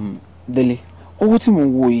on. Délé, owó tí mo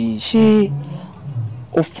wò yìí ṣé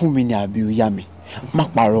ó fún mi ní àbí ó yá mi? Má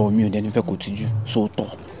parọ́ mi ò dẹni fẹ́ kó tijú sóòótọ́.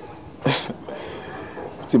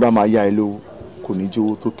 Tí bá máa yá ẹ lówó kò ní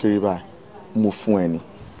jówó tó kéré báyìí mo fún ẹ ní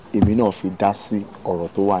èmi náà fi dá sí ọ̀rọ̀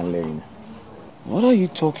tó wà nílẹ̀ yìí. What are you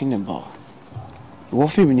talking about? Ìwọ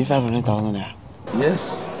fún mi ní 500,000 naira.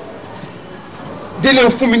 Yes. Délé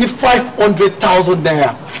fún mi ní 500,000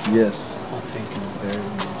 naira. Yes. Oh, thank you very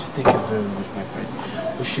much. Thank you very much, my friend.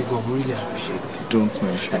 Oshigo, I really appreciate it. Don't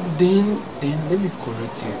mention. Then let me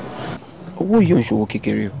correct you. Owó yìí ò ń ṣòwò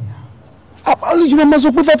kékeré o. Àpálùjù máa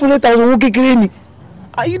sọ pé 500,000 owó kékeré ni.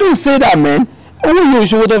 You don't say that, man. Owó yìí ò ń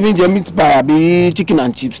ṣòwò tó fi ń jẹ meat pie àbí chicken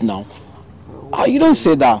and chips now. You don't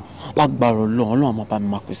say that. Lágbára Ọlọ́run àmọ́ bá mi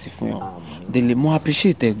máa pèsè fún yàn. Délé mo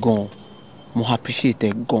appreciate ẹ gan.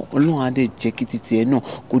 Ọlọ́run á dẹ̀ jẹ́ kí títí ẹ náà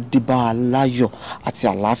kó dé bá a láyọ̀ àti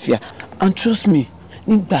àlàáfíà. And trust me,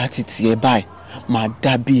 nígbà títí ẹ báyìí máa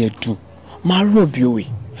dá bí ẹdùn máa rọ̀ bí òwe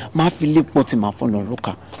máa fi lé pọ̀ tí máa fọ́nà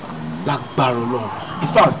lóka. Lágbára Ọlọ́run. In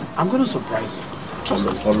fact, I'm gonna surprise you. Trust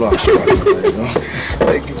me. Ọlọ́run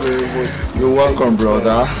Thank you very much. You're welcome,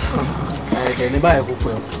 brother. Ní báyìí kò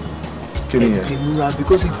pẹ́ o. Kí ni yẹn? Ìmúra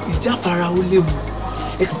because ìjáfara ó léwu.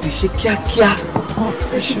 Ẹ tètè ṣe kíákíá.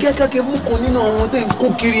 Ẹ ṣe kíákíá kí ẹ mú kan nínú àwọn tẹ́ ń kó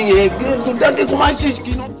kiri yẹn kó dákẹ́ kó máa ṣe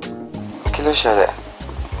kí náà. Kí ló ṣẹlẹ̀?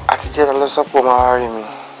 Àtijọ́ ta ló sọ́pọ̀ máa rí mi.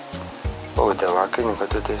 Ó dẹ̀ wá kí nìkan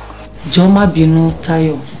tó dé. Jọ̀ọ́ má bínú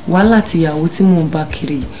Táyọ̀, wàhálà tìyàwó tí mò ń bá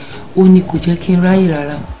kiri ó ní kò jẹ́ kí n ráyè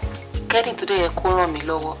rárá. Kẹ́ni tó dẹ̀ yẹ kó ràn mí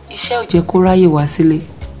lọ́wọ́, iṣẹ́ ò jẹ́ kó ráyè wá sílé.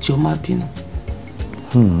 Jọ̀ọ́ má bínú.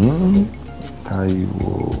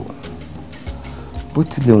 Táíwò, bó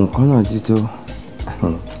tilẹ̀ nǹkan náà títọ́,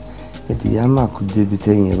 ẹ̀dìyà máa kú débi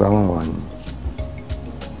tẹ́yìn ẹ̀ bá wà ní.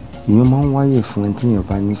 Ìyẹn máa ń wáyè fún ẹni tí èèyàn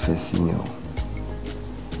bá nífẹ̀ẹ́ sí ni o.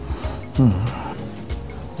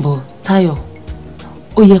 Bọ̀ Táyọ̀,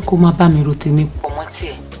 ó yẹ kó má bá mi ro tèmi pọ̀ mọ́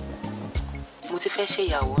tiẹ̀. Mo ti fẹ́ ṣe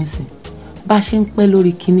ìyàwó ńsìn. Bá ṣe ń pẹ́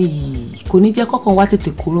lórí kinní yìí kò ní jẹ́ kọ́kàn wá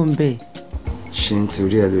tètè kúrò ń bẹ̀. Ṣé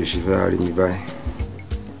nítorí ẹ ló ṣe fẹ́ rí mi báyìí?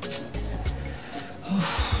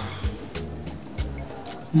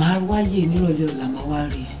 màá wáyé nírọ̀lẹ́ ọ̀la máa wá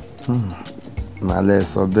rí ẹ. Màá lẹ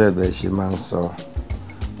sọ bẹ́ẹ̀ bẹ́ẹ̀ ṣe máa ń sọ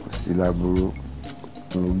kò sí láburú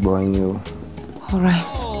mi gbọ́ yín o. All right,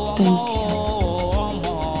 thank you.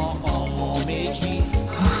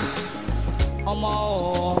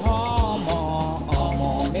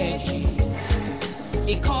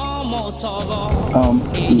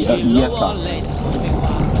 Yes, sir.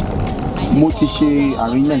 Mo ti ṣe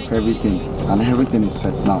arrangement for everything and everything is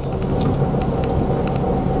set now.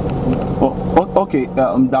 Okay,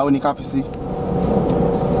 báwo ni ká fi sí?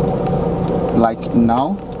 Like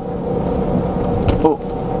now?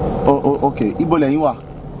 Okay. Ibo lẹ́yìn wà?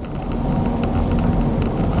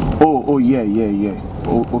 Yeah.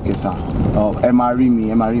 Okay, sir. Ẹ máa rí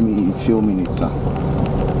mi in few minutes, sir.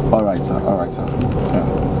 All right, sir. Yeah.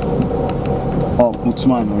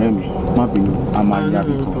 Mutuma ọ̀rẹ́ mi, má bínú, a máa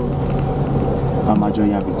yábì kan. A máa jọ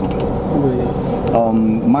yábì kan.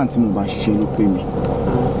 Man tí mo bá ṣiṣẹ́ ló pè mí.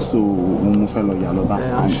 So, mo fẹ́ lọ yà lọ bá.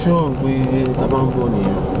 I'm sure pé tá bá ń bọ̀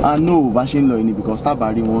nìyẹn. No, bá ṣe ń lọ ni because tá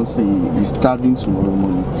bá rí wọn sí is starting tomorrow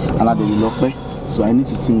morning. Aládèlé lọ pẹ́. So I need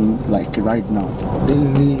to sing like right now.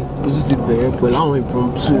 Délé, ojú ti bẹ̀rẹ̀ pẹ̀lú àwọn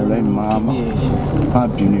impromptu. Ọ̀rẹ́ mi má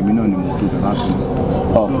bínú, èmi náà ni mo tó bẹ̀rẹ̀ má bínú.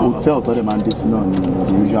 Hotel tó dẹ̀ máa ń dé sí náà ni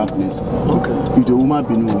the usual place. Ìdòwú má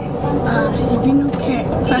bínú o. Ìbínú kẹ̀,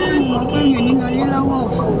 fàtí mo mọ̀ pé mi ò ní lọ lé lọ́wọ́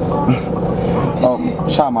òfò.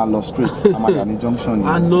 Ṣáà máa lọ straight, a máa yà ní junction ni.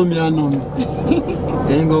 Àná mi.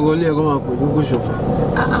 Ẹ̀yin gangan lé ẹ̀kọ́ máa pè gbogbo ṣọ̀fẹ́.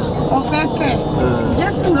 Ọ̀fẹ́ kẹ̀,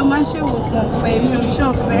 Jésù ló máa ń ṣèwòsàn ọ̀fẹ́, èmi ò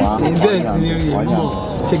ṣọ̀fẹ́. Ibẹ̀ ti rí ẹ̀ mọ́,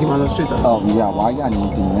 ṣé kí n máa lọ straight out? Yeah, wàá yà ní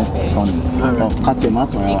the next turn. Kàtẹ́ má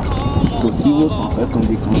tọ̀ ẹ́ wá. Kò sí ìwòsàn ọ̀fẹ́ kan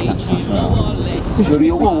bí kan kà ṣàfihàn. Torí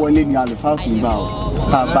owó wọlé ni àlùfáà fi gbà ọ́.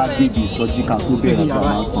 Tá a bá débi ìsọjí ká tó bẹ̀rẹ̀ gba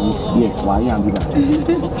máa san yẹ wàá yà ń bíbà.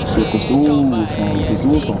 So kò sí ìwòsàn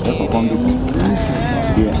ọ̀fẹ́ kankan bí kan.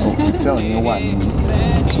 Hotel yẹn wà ní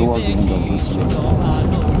towards the end of this road.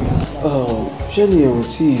 Ṣé ni ẹ̀rù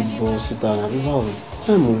tí ìbọn síta àbí báwo ni?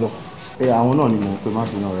 Táìmù lọ. Àwọn náà ni mo pe má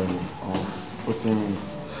bínú ọ̀rẹ́ mi. Ó ti ń rìn.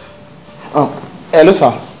 Hello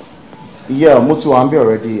sir. Yeah, mo ti wà ń bẹ̀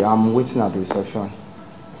already. I'm waiting at the reception.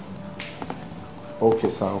 Okay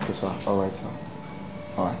sir. All right sir.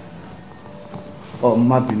 All right.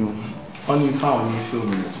 Má bínú. Wọ́n ní fáwọn ní few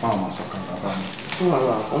minutes fáwọn máa sọ kan bàbá mi.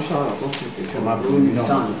 Wọ́n ṣàrà fún kìkì. Má bínú mi náà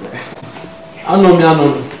mo bẹ̀. Àná mi.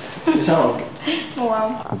 Ṣàrà.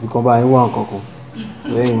 Àbí kan bá yín wá nǹkan kan.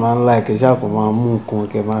 Lẹ́yìn máa ń láì kẹ́ṣà kan máa mú nǹkan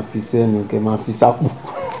kẹ́ máa fi sẹ́nu kẹ́ máa fi sápò.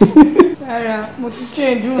 Rárá, mo ti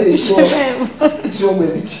change mo ti ṣe bẹ́ẹ̀ mọ́. Ṣé ọmọ ẹ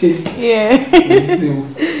ti change? Yeah.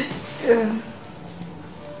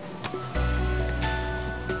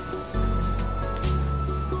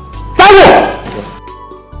 Táyọ̀!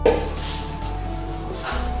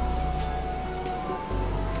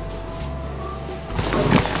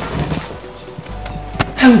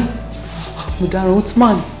 Mo dára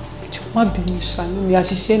Otman, ìjọ má bínú ìṣàánú mi,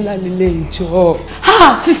 àṣìṣe ńlá lílé ìjọ.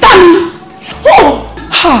 Sísá mi!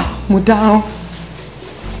 Mo dára.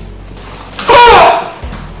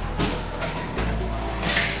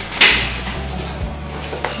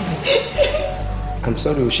 I'm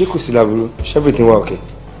sorry, ṣé kò sí láburú? Ṣé everything wà okay?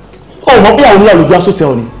 Mọ̀ pé àwọn oníyàwó lójú aṣọ tẹ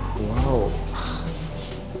ọ ni. Wow.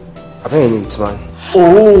 Abẹ́yẹn ni Otman.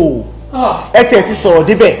 Ẹ tiẹ̀ ti sọ̀rọ̀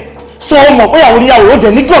débẹ̀. Sọ mọ̀ pé àwọn oníyàwó ó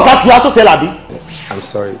dẹ̀ ní gọ́ọ̀ láti gbé aṣọ tẹ làbí. I'm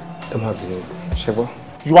sorry, ẹ má bínú. Ṣé gbọ́?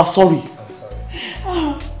 You are sorry. I'm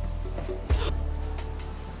sorry.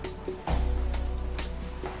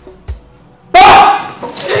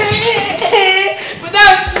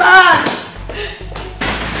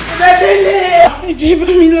 Ìjọ ìbá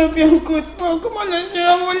mi lọ bí ọkọ̀ tí wọn kó má lọ ṣe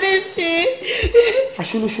ọmọ léṣe.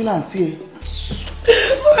 Aṣọ́lóṣó láǹtí ẹ.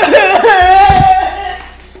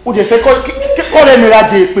 Ó dẹ̀ fẹ́ kọ́ rẹ̀ mi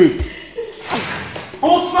rájẹ èpè.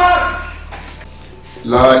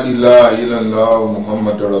 La ilaha illallah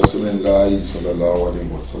Muhammadur Rasulullah sallallahu alaihi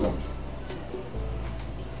wasallam.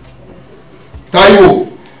 Taiwo.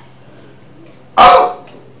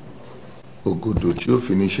 Ògodò tí ó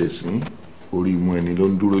fi ní ṣẹ̀sín orí imú ẹni ló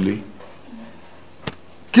ń dúró lé.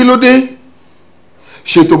 Kí ló dé?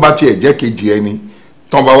 Ṣé tó bá tiẹ̀ jẹ́ kejì ẹni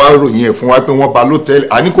tán bá wá ròyìn ẹ̀ fún wa pé wọ́n bá lótẹ́ẹ̀lì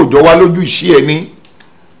àní kò jọ wá lójú ìṣí ẹni.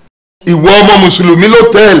 Ìwọ ọmọ mùsùlùmí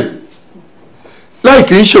lótẹ́ẹ̀lì láì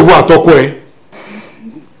kì í ṣèwọ àtọkọ ẹ.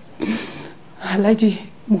 Alhaji,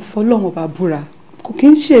 mo fọlọ́run bá búra kò kí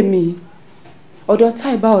ń ṣe mí. Ọ̀dọ̀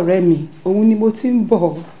Táìbá ọ̀rẹ́ mi òun ni mo ti ń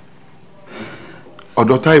bọ̀.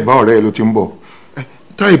 Ọ̀dọ̀ Táìbá ọ̀rẹ́ ẹ ló ti ń bọ̀.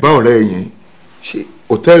 Táìbá ọ̀rẹ́ ẹ yẹn ṣé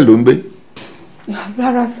hòtẹ́ẹ̀lì ló ń gbé?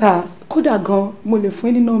 Rárá sá, kódà gan mo lè fún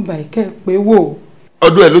ẹ ní nọ́mbà ìkẹ́ pé wò.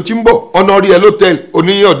 Ọ̀dọ̀ ẹ ló ti ń bọ̀, ọ̀nà orí ẹ lótẹ́ẹ̀lì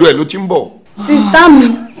oníyìn ọ̀dọ̀ ẹ ló ti ń bọ̀. Sista mi,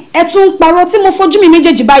 ẹ tún ń parọ́ tí mo fojú mi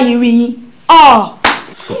méjèèjì báyìí rí yín.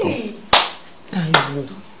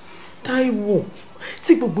 Táíwò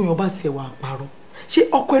tí gbogbo èèyàn bá tiẹ̀ wà parọ́ ṣé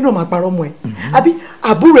ọkọ ẹ náà máa parọ́ mọ́ ẹ àbí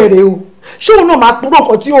àbúrò ẹ rẹ o ṣé òun náà máa purọ́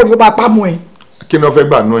ọkọ tí òòrè ó máa pa mọ́ ẹ. kí ni wọ́n fẹ́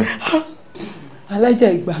gbà nú ẹ. alájà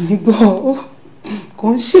ìgbà mi gbọ́ kò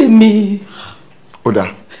ń ṣe mí. ó dáa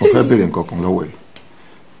mo fẹ́ béèrè nǹkan kan lọ́wọ́ ẹ̀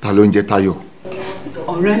ta ló ń jẹ́ Táyọ̀.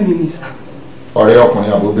 ọ̀rẹ́ mi ni sà. ọ̀rẹ́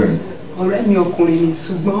ọkùnrin àbóbìnrin. ọ̀rẹ́ mi ọkùnrin ni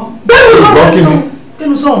ṣùgbọ́n.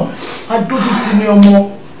 bẹ́ẹ̀ni sọ̀rọ̀ adójútì ni ọmọ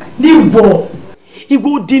ní ìbọ̀ ìgbó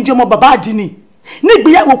díndín ọmọ bàbá àdínì ní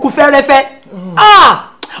ìgbéyàwó kò fẹ́rẹ́fẹ́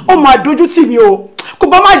ọmọ adójútì ni o kò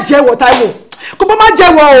bá má jẹ́wọ́ Táíwò kò bá má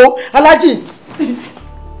jẹ́wọ́ o alájì.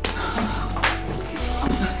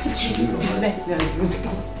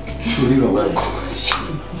 sórí ìrànwọ́ ẹ̀kọ́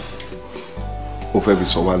ó fẹ́ fi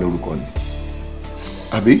sọ wá lórúkọ ni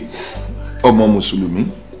àbí ọmọ mùsùlùmí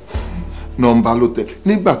nọ́mbà ló tẹ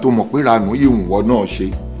nígbà tó mọ̀ pé ìranù yìí ń wọ náà ṣe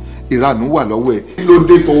ìranù wà lọ́wọ́ ẹ̀ kí ló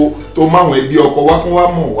dé tó máwọn ẹbí ọkọ wá kún wá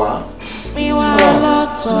mọ̀ wá. mi wá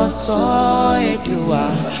lọ́tọ̀ọ̀tọ̀ Èdùà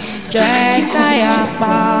jẹ́ káyà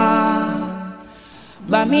pa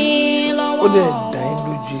gbà mí lọ́wọ́. ó lè dá yín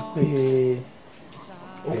lójú pé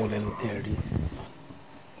òun lẹni tẹ́ rí.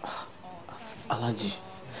 Alhaji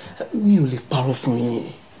mi ò lè parọ́ fún yín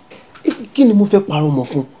kí ni mo fẹ́ parọ́ mọ́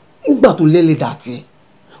fún nígbà tó lẹ́lẹ́dà tiẹ̀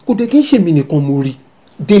kò dé kí n ṣe mi nìkan mo rí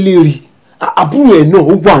délé rí àbúrò ẹ̀ náà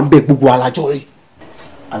ó wà ń bẹ gbogbo alájọ rí.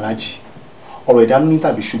 Alhaji ọ̀rọ̀ ìdánú ní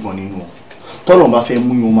tàbí ṣùgbọ́n nínú ọ tọ́lọ̀ bá fẹ́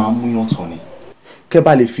múyàn máa múyàn tán ni kẹ́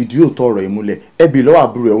bá lè fìdí òótọ́ ọ̀rọ̀ yìí múlẹ̀ ẹbí lọ́wọ́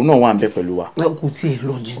àbúrò ẹ̀ òun náà wà ń bẹ pẹ̀lú wa. kò tí ì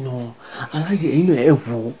lọ jìnnà Alhaji ẹ̀yin náà ẹ̀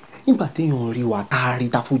wò ó nígbà téèyàn rí wa tá a rí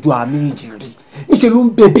ta fojú àmì ìjì rí níṣẹ́ ló ń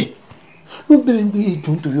bẹ̀bẹ̀ ló ń bẹ̀rẹ̀ pé ètò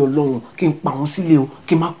nítorí Ọlọ́run kí n pa wọn sílé o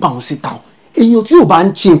kí n má pa wọn síta o èèyàn tí ò bá ń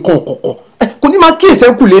ṣe nǹkan kọ̀ọ̀kan kò ní máa kíyèsí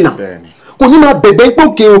ẹ̀kú lé nà kò ní máa bẹ̀bẹ̀ pé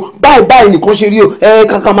òkè o báyìí báyìí nìkan ṣe rí o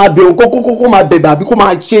kàkà máa bẹ̀rù kó máa bẹ̀bẹ̀ àbí kó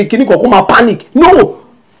máa ṣe kíní kan kó máa panic no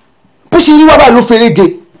bó ṣe rí wá báyìí ló ferege.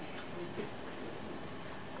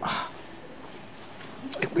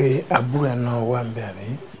 pé àbúrò ẹ̀ náà wà ń bẹ àbí.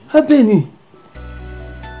 abẹ́ ni.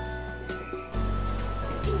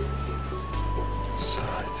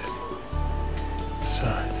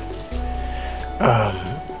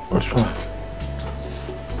 Osman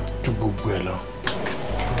ju gbogbo ẹ lọ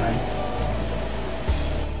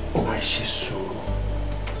ó máa ṣe sùúrù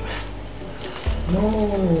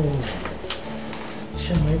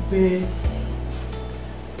ṣe mọ̀ pé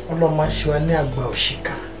ọlọ́mọ ṣe wa ní àgbà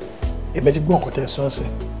òṣìkà èmi ti gbọ́ nǹkan tẹ́ sọ́ọ̀sì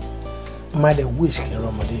má dẹ̀ wíṣ kí n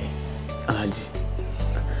rọmọdé. Alhaji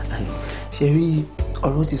ṣe rí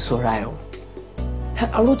ọ̀rọ̀ ti sọ̀ra ẹ̀ o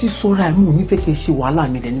ọ̀rọ̀ ti sọ̀ra ẹ̀ mú nífẹ̀ẹ́ kẹ́ ṣe wàhálà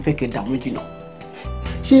mi dẹ̀ nífẹ̀ẹ́ kẹ́ dààmú jìnnà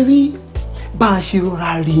ṣe rí bá a ṣe rọra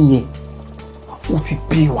rí yẹn ó ti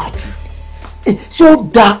bí iwájú ṣé ó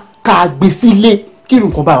dáa ká gbé sílé kí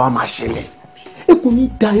nǹkan báyìí wá máa ṣẹlẹ̀ kò ní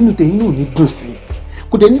da inú tẹ̀yìn náà ní dùn sí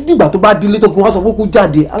kò dẹ̀ ní dìgbà tó bá délé tó kí wọ́n sọ pé kó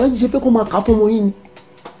jáde Aláàjì ṣe fẹ́ kó máa kà á fún ọmọ yín ni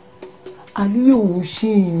àlẹ́ òun ṣe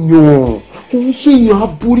èèyàn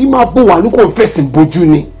aborí máa bò wá ló kàn fẹ̀sìn bojú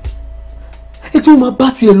ni ẹ tí wọ́n máa bá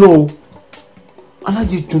tiẹ̀ lọ o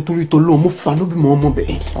Aláàjì dùn torí tọ́ lọ́wọ́ mo fà lóbi mọ́ ọmọ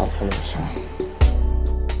bẹ́ẹ̀.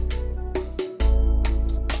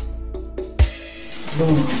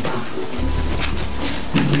 lọ́wọ́ bá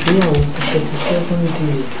ìgbéyàwó 37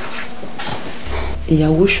 days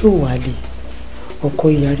ìyàwó ṣòwálé ọkọ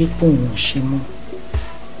ìyàrí pò wọ́n ṣe mọ́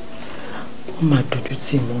wọ́n máa dojú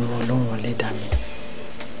tì mọ́ Ọlọ́run lẹ́dà mi.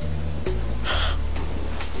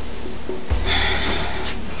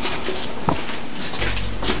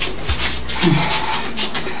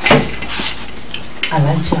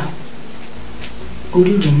 alájà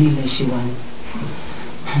orí ìrònú ilẹ̀ ṣe wà ní.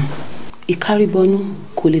 ìkárìbọnú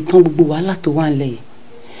kò lè tán gbogbo wàhálà tó wà nílẹ̀ yìí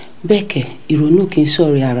bẹ́ẹ̀ kẹ̀ ìrònú kì í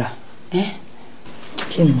sọ̀rọ̀ ara.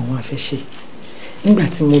 kí ni mo wá fẹ́ ṣe nígbà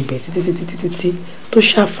tí mo bẹ̀ títí tó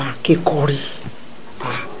ṣàfà kékọ́rí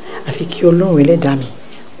àfi kí Ọlọ́run ẹlẹ́dàá mi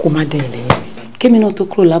kó má dẹ̀ lẹ́yìn mi. kémi náà tó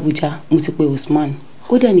kúrò l'Ábújá mo ti pe Usman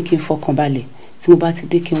ó dẹ̀ ní kí n fọkàn balẹ̀ tí mo bá ti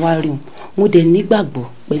dé kí n wá rí òun mo dẹ̀ nígbàgbọ́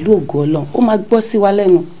pẹ̀lú ògo Ọlọ́run ó máa gbọ́ sí wa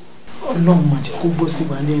lẹ́nu. Ọlọ́run máa jẹ́ kó gbọ́ sí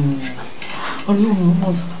wa lẹ́nu Ọlọ́run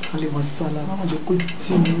mọ̀ sálẹ̀ wá sálà máa jẹ́ kó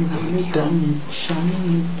tí mi wọlé dá mi ṣàánú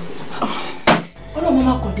mi. Ọlọ́run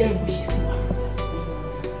máa kàn dẹ́rù bó ṣe sí wa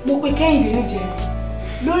mo pe Kẹ́hìndé níjẹ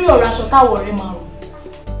lórí ọ̀rọ̀ aṣọ táwọ̀ rẹ̀ máa rò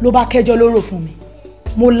ló bá kẹjọ́ lóró fún mi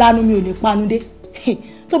mo lanu mi ò lè panu dé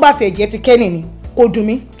tó bá tiẹ̀ jẹ́ ti Kẹ́hìndé ni kò dùn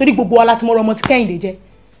mí torí gbogbo wa láti mọ ọmọ tí Kẹ́hìndé jẹ́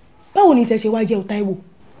báwo ni tẹ ṣe wá jẹ́ o Táíwò.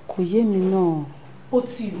 kò yé mi náà. ó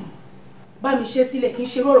ti o bá mi ṣe sílẹ̀ kí n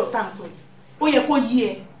ṣe rọ̀rọ̀ tá à ń sọ yìí ó yẹ kó yí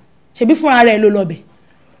ẹ. ṣebí fúnra rẹ̀ ló lọ bẹ̀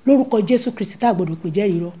lórúkọ Jésù Kristi tá a gbọ́dọ̀ pè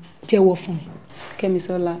jẹ́rìí rọ jẹ́wọ́ fún mi.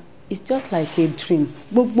 Kẹ́misọ́lá it's just like a dream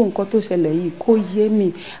gbogbo nǹkan tó ṣẹlẹ̀ yìí kò yé mi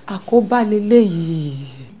àkóbá leléyìí.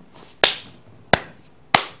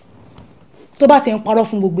 tó bá ti ń parọ́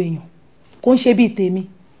fún gbogbo èèyàn kò ń ṣe bíi tèmi.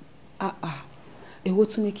 èwo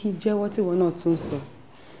tún ni kí n jẹ́wọ́ tí ìwọ náà tún sọ.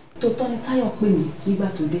 tòótọ́ ni Táyọ̀ pè mí nígbà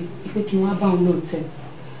tó dé pé kí n wá bá òun lóòótẹ́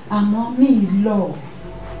àmọ́ mi ì lọ.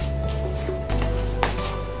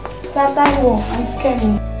 Taiwo àǹtí Kẹ́mi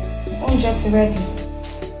oúnjẹ ti rẹ́dì.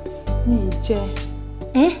 mi ì jẹ.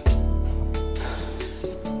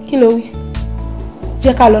 kí ló wí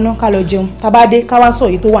jẹ́ ká lọ ná ká lọ jẹun tá bá dé ká wá sọ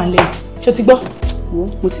èyí tó wà nílẹ̀ ṣó ti gbọ́. wo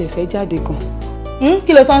mo tiẹ̀ fẹ́ jáde gan.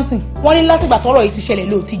 kí ló sáǹsìn wọ́n ní látìgbà tọ́rọ̀ yìí ti ṣẹlẹ̀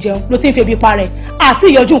ló ti jẹun ló ti ń febi pa rẹ̀ àti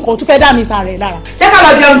ìyọjú nǹkan tó fẹ́ dá mi sára rẹ̀ lára. jẹ́ ká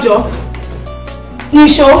lọ jẹun jọ.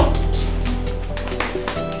 níṣó.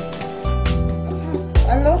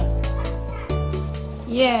 hello.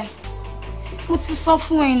 yeah mo ti sọ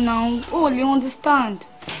fún ẹ náà o ò lè understand.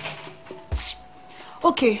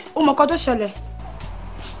 ok ó mọ nǹkan tó ṣẹlẹ̀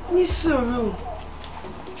ní sùúrù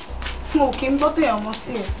mo kì í gbọ́ tó yàn mọ́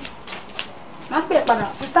sí ẹ̀ má pè é padà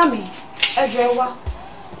sísá mi ẹ jọ̀ọ́ ẹ wá.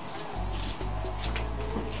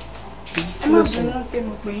 ẹ má bínú pé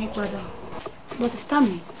mo pè yín padà bọ́ sísá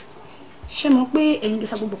mi ṣé mo pé ẹ̀yin lè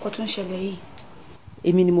fa gbogbo nǹkan tó ń ṣẹlẹ̀ yìí.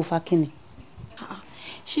 èmi ni mo fa kíni.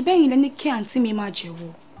 ṣe bẹ́yìn lẹ́ni kí àǹtí mi máa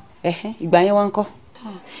jẹ̀wọ́. ìgbà yẹn wá ń kọ́.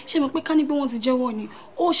 ṣé mo pé ká ní bí wọ́n ti jẹ́wọ́ ni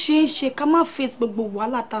ó ṣeé ṣe ká má face gbogbo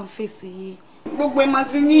wàhálà tá à ń face yìí. gbogbo ẹ̀ máa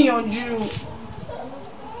ti níyànjú.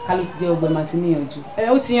 ká ló ti jẹ́ gbogbo ẹ̀ máa ti níyànjú.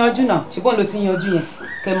 ó ti yanjú náà ṣùgbọ́n ló ti yanjú yẹn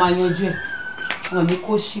kẹ́ máa yanjú ẹ̀ wọn ní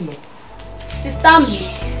kó ṣì lọ. sísá mi.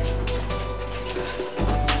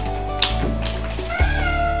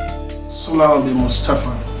 Sholagbade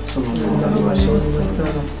Mustapha.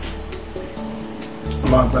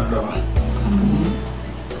 Máa gbàdúrà wa.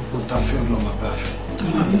 Gbogbo ta fẹ́ Ọlọ́run bá fẹ́.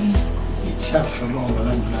 Ìtí àfẹ́ Ọlọ́run bá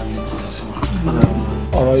láti láti lè jìnà sí wa.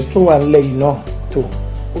 Ọ̀rọ̀ tó wà nílẹ̀ yìí náà tó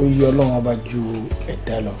ó yí Ọlọ́run ọba ju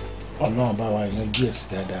ẹ̀dá lọ. Ọlọ́run bá wa yanjú ẹ̀ sí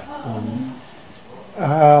dáadáa.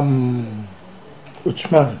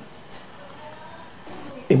 Uthman,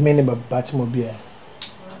 èmi ni bàbá tí mo bí ẹ.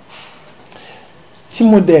 Tí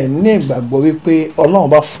mo dẹ̀ ní ìgbàgbọ́ wípé Ọlọ́run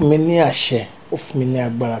bá fún mi ní àṣẹ ó fún mi ní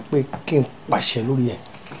agbára pé kí n pàṣẹ lórí ẹ̀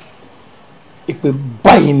ìpè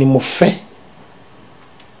báyìí ni mo fẹ́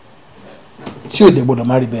tí ò dé gbọ́dọ̀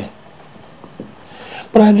má rí bẹ́ẹ̀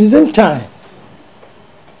but at the same time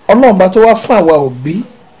Ọlọ́run bá tó wá fún àwa òbí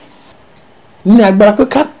ní agbára pé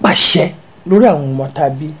ká pàṣẹ lórí àwọn ọmọ tá a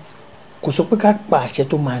bí kò sọ pé ká pa àṣẹ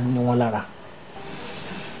tó máa ní wọn lára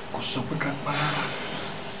kò sọ pé ká pa lára.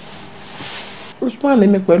 Usman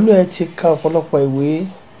mi pẹ̀lú ẹ ti ka ọ̀pọ̀lọpọ̀ ìwé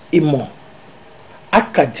ìmọ̀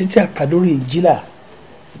akàtítí àkàdórí ìjìlá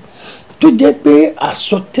tó jẹ́ pé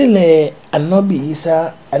àsọtẹ́lẹ̀ Ànábì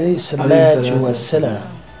Isa alayhisalatu wassalam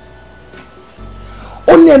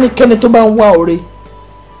ó ní ẹnikẹ́ni tó bá ń wá oore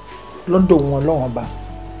lọ́dọ̀ wọn lọ́wọ́n bá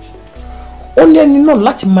ó ní ẹni náà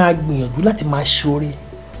láti máa gbìyànjú láti máa ṣe oore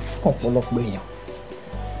fún ọ̀pọ̀lọpọ̀ èèyàn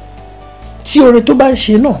tí oore tó bá ń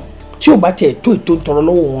ṣe náà tí ò bá tiẹ̀ tó ètò ń tọrọ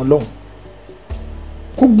lọ́wọ́ wọn lọ́hùn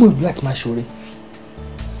kó gbìyànjú láti máa ṣe oore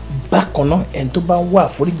bákan náà ẹni tó bá ń wá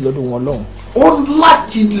àforíjì lọ́dọ̀ wọn lọ́hùn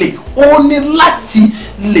ó ní láti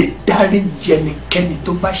lè dáríjì ẹnikẹ́ni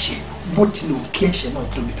tó bá ṣe bó tilẹ̀ ò kí ẹ̀ṣẹ̀ náà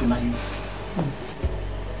tóbi tó láyé.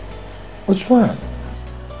 Usman,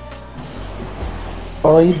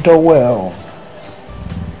 ọ̀rọ̀ yìí dọ́wọ́ ẹ̀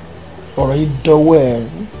ọ̀rọ̀ yìí dọ́wọ́ ẹ̀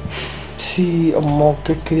tí ọmọ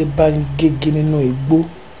kékeré bá ń gégi nínú igbó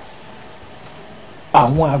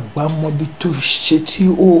àwọn àgbà mọbi tó ṣe tí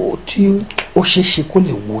ó ṣe ṣe kó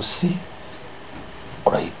lè wò sí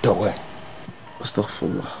ọ̀rọ̀ yìí dọ́wọ́ ẹ̀.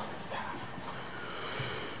 Astaghfirullah.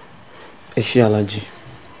 Ẹ ṣé Alhaji.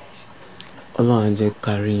 Ọlọ́run á jẹ́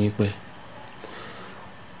ká rí yín pẹ́.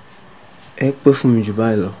 Ẹ pẹ́ fún mi jù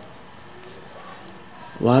báyìí lọ.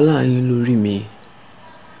 Wàhálà yín lórí mi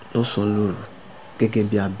lọ́sàn-án lóru gẹ́gẹ́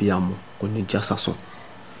bí abiyamọ kò ní já sásán.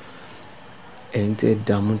 Ẹ̀yin tẹ́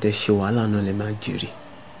dààmú tẹ́ ṣe wàhálà náà lè máa jèrè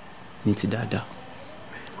ní ti dáadáa.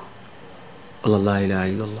 La ilaha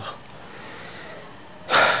illallah.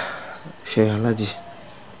 Ṣé Alhaji,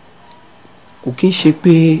 kò kí ń ṣe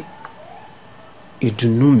pé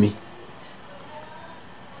ìdùnnú mi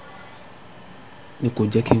ni kò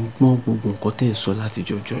jẹ́ kí n gbọ́n gbogbo nǹkan tẹ́ ń sọ láti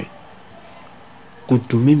jọjọ́ ẹ̀. Kò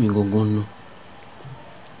dùn mí gangan nù.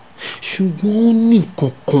 Ṣùgbọ́n ó ní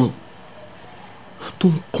nǹkan kan tó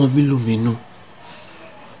ń kan mí lóminú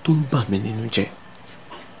tó ń bà mí nínú jẹ́.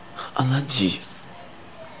 Alhaji,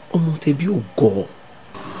 ọmọ tẹbí ò gọ̀.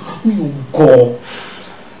 Mi ò gọ̀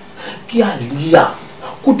kí àlíyà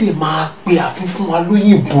kó dé máa pe àfin fún wa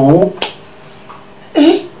lóyìnbó.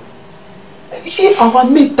 Ṣé àwa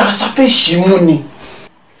mẹ́ta ṣafẹ́ ṣìmú ni?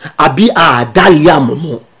 àbí àdálé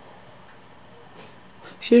àmọ̀mọ́.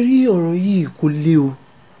 ṣe rí ọ̀rọ̀ yìí kò lé o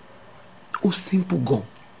ó simple gan.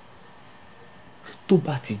 tó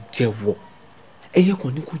bá ti jẹ́wọ́ ẹyẹ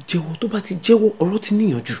kan ní kó jẹ́wọ́, tó bá ti jẹ́wọ́ ọ̀rọ̀ ti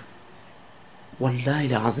níyànjú. Wallahi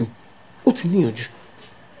lazim ó ti níyànjú.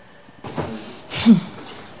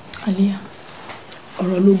 Aliya,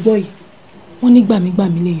 ọ̀rọ̀ ló gbọ́ yìí wọ́n ní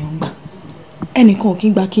gbàmígbàmí lèèyàn ń gbà ẹnìkan kì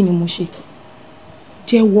í gba kí ni mo ṣe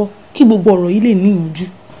jẹ́wọ́ kí gbogbo ọ̀rọ̀ yìí lè níyànjú.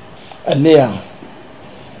 Aliya,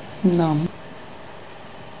 Naam.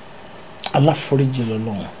 aláforíjì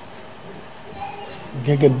lọ́lọ́run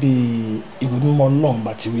gẹ́gẹ́ bí ìwé mímọ́ Ọlọ́run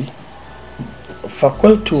bá ti wí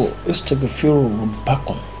fakultu istaghfiru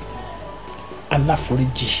rabbakum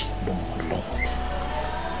aláforíjì lọ́lọ́run.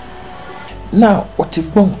 náà o ti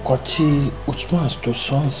gbọ́ nǹkan tí Usman tó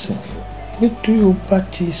sọ ń sìn nítorí o bá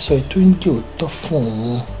ti sọ ètò ìdí òótọ́ fún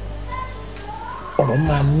òun ọ̀rọ̀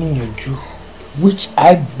máa níyànjú which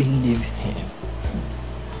I believe him.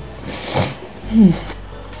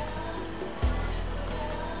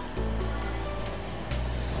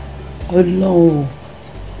 Ọlọ́run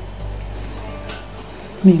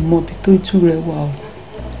mi mọ ibi tó tú rẹ wà o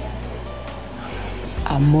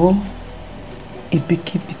àmọ́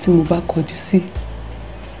ibikíbi tí mo bá kọjú sí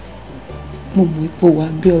mo mọ ipò wà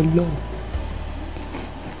bí Ọlọ́run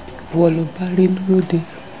wọ́n lọ bá rí lóde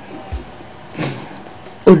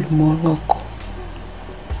olùmọ̀ràn ọkọ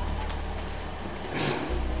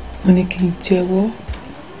mo ní kí n jẹ́wọ́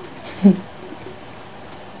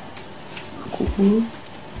kò burú.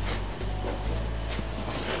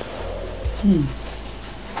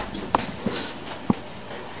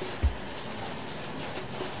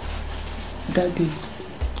 Daddy.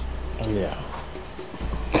 Yeah.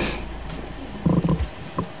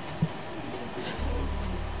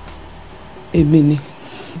 Èmi ni.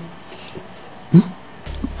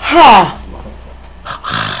 Ha!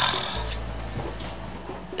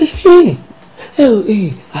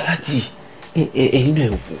 Aláàjì ẹ̀yin náà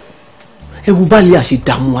ẹ wo bá lè àṣẹ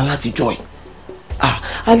dààmú wa látijọ́ yìí.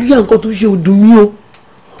 Àlíyá nǹkan tó ṣe ò dùn mí o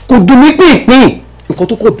kò dùn mí pínpín nǹkan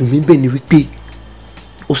tó kọ̀ dùn mí bẹ́ẹ̀ ni wípé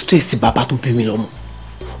o stress bàbá tó bí mi lọ́mọ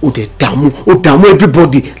o dẹ̀ dààmú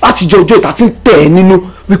everybody láti jẹ́ ọjọ́ ìta tí ń tẹ̀ ẹ́ nínú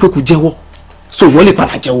wípé kò jẹ́wọ́ so ìwọ lè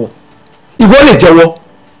padà jẹ́wọ́ ìwọ lè jẹ́wọ́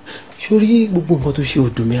sórí gbogbo nǹkan tó ṣe ò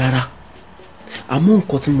dùn mí rárá àmọ́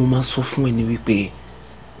nǹkan tí mo máa sọ fún ẹ ni wípé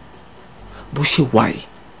bó ṣe wà yìí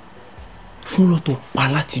fún lọ́tọ̀ pa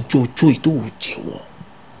láti jẹ́ ọjọ́ ìtòwò jẹ́wọ́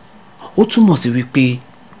ó túmọ̀ sí wípé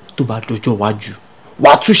tó bá dọjọ́ wájú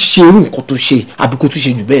wàá tún ṣe irú nǹkan tó ṣe àbí kó tún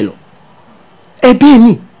ṣe jù bẹ́ẹ̀ lọ. ẹbí ẹ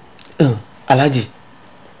ní aláàjì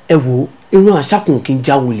ẹ wo irun àṣàkùn kí n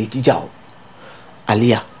jáwọ́ lè jíjà o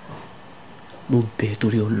àlíyà mo bẹ̀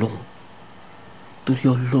torí ọlọ́run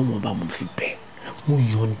ọba mo fi bẹ̀ mo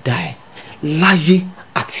yọ̀ǹda ẹ láyé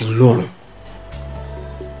àti lọ́run.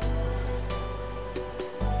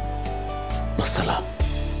 masala.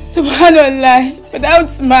 Subhanallah, without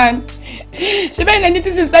man ṣe bẹ́ẹ̀ lẹ́ni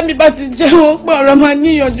tí sísá mi bá ti jẹ́wọ́ pé ọ̀rọ̀ máa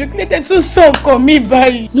níyànjú kí lẹ́tẹ̀ tún sọ ọkàn mi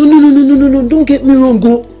báyìí. No, don't get me wrong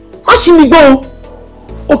o má ṣì mí gbọ́ o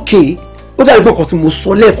ok ó dàbí pé nǹkan tí mo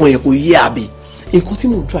sọ lẹ́ẹ̀kan yẹn kò yé àbí nǹkan tí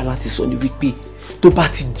mo dúrà láti sọ ni wípé tó bá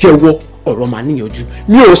ti jẹ́wọ́ ọ̀rọ̀ máa níyànjú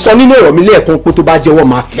mi ò sọ nínú ọ̀rọ̀ mi lẹ́ẹ̀kan pé tó bá jẹ́wọ́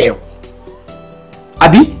máa fẹ́ o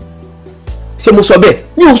àbí ṣé mo sọ bẹ́ẹ̀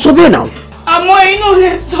mi ò sọ bẹ́ẹ̀ náà. àmọ́ inú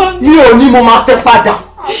rẹ̀ sọ ni. mi ò ní mo máa fẹ́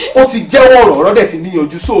padà ó ti jẹ́wọ́ ọ̀rọ̀ dẹ̀ ti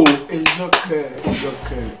níyànjú so. It's okay.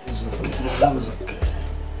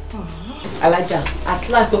 Alájà at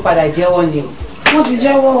last tó padà jẹ́wọ́ ni o. wọ́n ti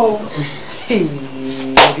jẹ́wọ́ o.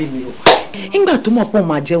 nígbà tó mọ̀ pé òun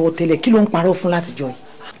máa jẹ́wọ́ tẹ́lẹ̀ kí ló ń parọ́ fún látijọ́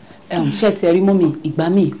yìí. ṣé ti rí mọ́mì ìgbà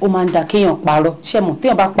míì ó máa ń da kéèyàn parọ́ ṣé mọ̀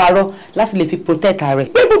téèyàn bá parọ́ láti lè fi protect ara rẹ̀.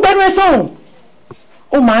 pé gbogbo ẹnu ẹ sọ̀rùn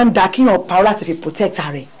ó máa ń da kéèyàn parọ́ láti fi protect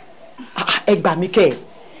ara rẹ̀ ẹ gbà mí kẹ́ ẹ̀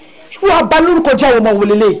ìwọ abalórúkọ jẹ́ ọmọ wò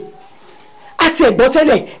lélẹ̀ àti ẹ̀gbọ́n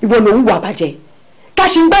tẹ́lẹ̀ ìwọ lòún wà bàjẹ́ ká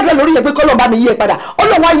ṣe ń gbàdúrà lórí yẹn pé kọ́ lọ́ọ́ bá mi yí ẹ padà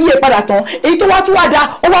ọlọ́run á yí ẹ padà tán èyí tó wá tún wá da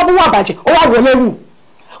ó wá bú wà bàjẹ́ ó wá wọlé wù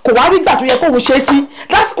kò wá rí gbà tó yẹ kóun ṣe sí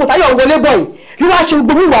lásìkò táyọ̀ wọlé bọ̀ yìí ló wá ṣe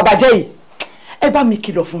gbogbo ìwà bàjẹ́ yìí ẹ bá mi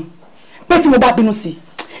kìlọ̀ fún pé tí mo bá bínú sí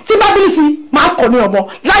tí bá bínú sí máa kọ̀ ní ọmọ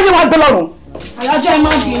láyé wá gbọ́ lọ́rùn. alájà ẹ má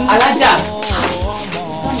bínú. alájà.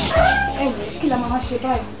 ẹ wò kí la máa ṣe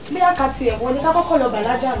báyìí bí àkàtì ẹ̀ wọlé ká kọ́kọ́ lọ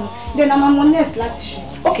bàlájà mi then a máa mọ next láti ṣe.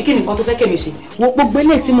 ó kìkì nìkan tó fẹ́ kẹ́mi ṣe wo gbogbo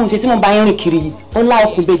eléyìí tí mò ń ṣe tí mò ń bá yín rìn kiri yìí ó lá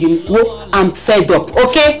ọkùnrin bèjì ni wo I'm fed up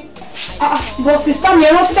okay. bó sista mi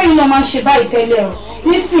ẹran títẹ̀ yín náà máa ń ṣe báyìí tẹ́lẹ̀ o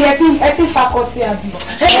nísìnyí ẹ ti fakọ sí àbí.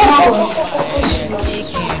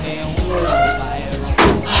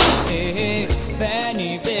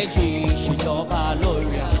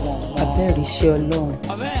 abẹ́rẹ́ iṣẹ́ ọlọ́run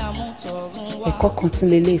ẹ̀kọ́ kan tún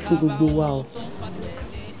lélẹ̀ fún gbogbo wa o.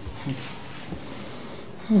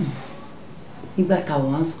 Nígbà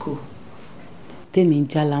táwọn ń school tèmi ń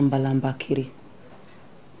já lambalamba kiri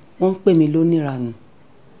wọ́n ń pè mí lóníranù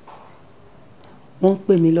wọ́n ń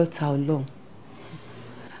pè mí lọ́ta Ọlọ́run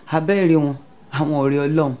abẹ́rẹ́ wọn àwọn ọ̀rẹ́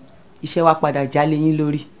Ọlọ́run iṣẹ́ wa padà jálé yín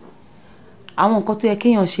lórí àwọn nǹkan tó yẹ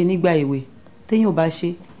kéèyàn ṣe nígbà èwe téèyàn ò bá ṣe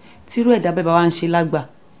tírú ẹ̀dá bẹ́ẹ̀ bá wá ń ṣe lágbà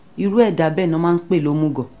irú ẹ̀dá bẹ́ẹ̀ náà máa ń pè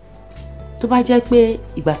lómùgọ̀ tó bá jẹ́ pé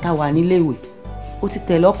ìgbà tá a wà níléèwé ó ti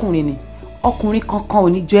tẹ̀lé ọkùnrin ni ọkùnrin kankan ò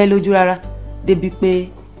ní jọ ẹ́ lójú rárá débi pé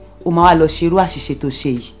ó máa wá lọ ṣerú àṣìṣe tó ṣe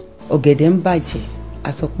yìí. ọ̀gẹ̀dẹ̀ ń bàjẹ́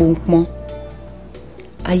àsọpọ̀ ń pọ́n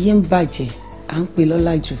ayé ń bàjẹ́ à ń pè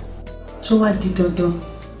lọ́lá jù. tó wá di dandan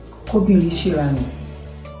kóbìnrin ṣèrànù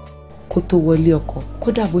kó tó wọlé ọkọ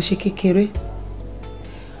kódà bó ṣe kékeré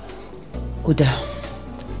kódà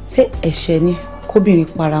ṣé ẹ̀ṣẹ̀ ni kóbìnrin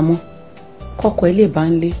paramọ́ kọ́kọ́ ẹ lè bá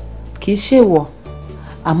ń lé kì í ṣèwọ̀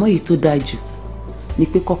àmọ́ èyí tó dáa jù ni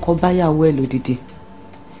pé kọ́kọ́ báyàwó ẹ̀ lódìdí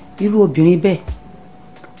irú obìnrin bẹ́ẹ̀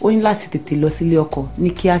ó ní láti tètè lọ sílé ọkọ ní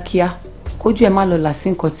kíákíá kójú ẹ̀ má lọ là sí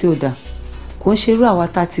nǹkan tí ò dáa kò ń ṣerú àwa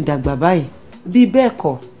tá a ti dàgbà báyìí bí bẹ́ẹ̀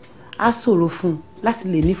kọ́ á ṣòro fún un láti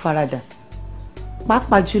lè ní faradà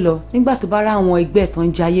pàápàá jùlọ nígbà tó bá rá àwọn ẹgbẹ́ tó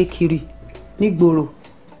ń jayé kiri nígboro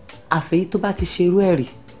àfẹ́yí tó bá ti ṣerú ẹ̀ rí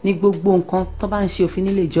ní gbogbo nǹkan tó bá ń ṣe òfin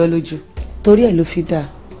nílé ìjọ lójú torí ẹ̀ ló fi dáa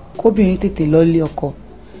kóbìnrin tètè lọ lé ọkọ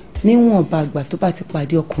níwọ̀nba àgbà tó bá ti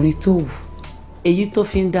pàdé ọkùnrin tó wù èyí tó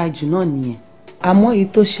fi ń dáa jù náà nìyẹn àmọ́ èyí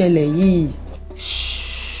tó ṣẹlẹ̀ yìí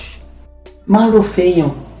má rò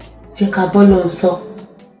fẹ́yàn jẹ́ ká bọ́ lọ sọ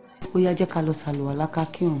ó yá jẹ́ ká lọ ṣàlùwàlá ká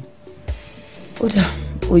kírun ó dà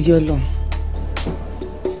ó yọ lọ.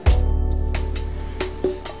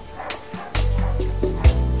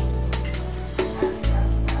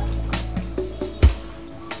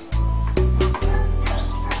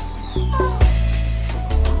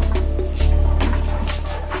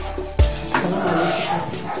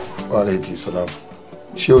 Aleyhi salam.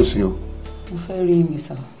 Ṣé o sí o? Mo fẹ́ rí mi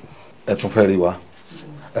sá. Ẹ tún fẹ́ rí wa?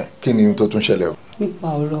 Kí ni tó tún ṣẹlẹ̀ o? Nípa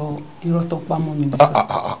ọ̀rọ̀ irọ́ tó pamọ́ mi sá.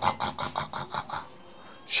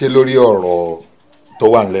 Ṣé lórí ọ̀rọ̀ tó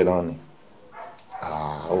wà nílẹ̀ náà ni?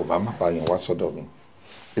 Ò bá má pààyàn wá sọ́dọ̀ mi.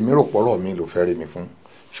 Èmi rò pọ̀rọ̀ mi ló fẹ́ rí mi fún.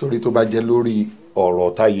 Ṣorí tó bá jẹ́ lórí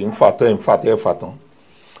ọ̀rọ̀ táyé ń fà tẹ́ ẹ̀ fà tán.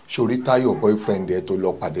 Ṣorí Táyọ̀ boyfriend ẹ tó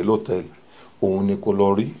lọ pàdé lọ́tẹ̀lì. Òun ni kò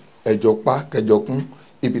lọ rí. Ẹjọ́ pa kẹjọ kún.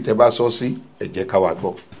 Ibi tẹ́ bá sọ sí ẹ jẹ́ ká wá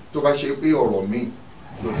gbọ́. Tó bá ṣe pé ọ̀rọ̀ mi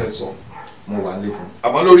ló fẹ́ sọ mo wà nílé fún.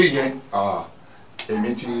 Àmọ́ lórí yẹn èmi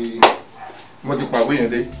mo ti pàwé yẹn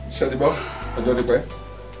dé ṣé ti gbọ́ ọjọ́ ti pẹ́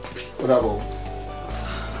ó dàbọ̀.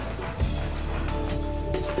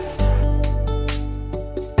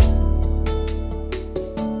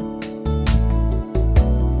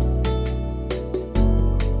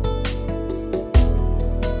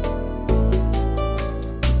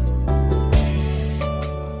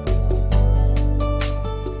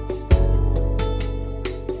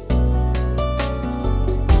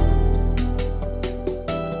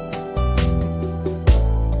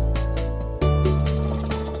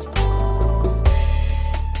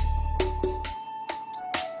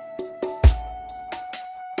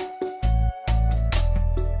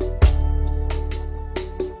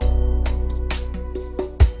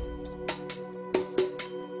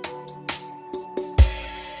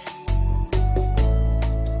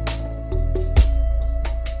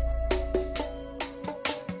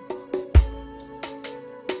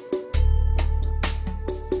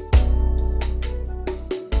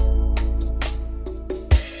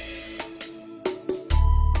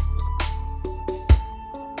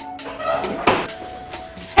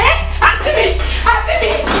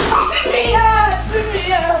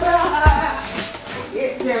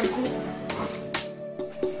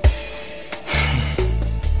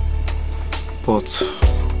 But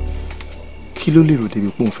kí ló lè rò débi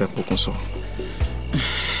pé òun fẹ́ pokùnso?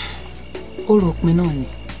 Ó rò pin náà ni.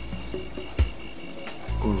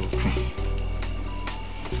 Ó rò pin.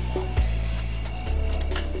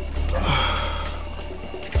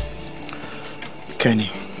 Kenny,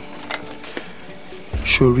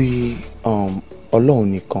 sórí Ọlọ́run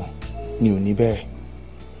nìkan ni ò ní bẹ̀rẹ̀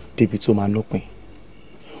débi tó máa lópin.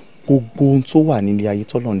 Gbogbo ohun tó wà nílé ayé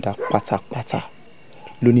t'Ọlọ́run dá pátápátá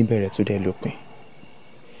ló ní bẹ̀rẹ̀ tó dẹ̀ lópin.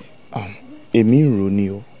 Èmi ń rò ní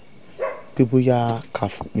o pé bóyá ká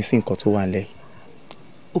fòpin sí nǹkan tó wà nílẹ̀.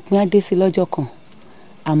 Òpin á dé sí lọ́jọ́ kan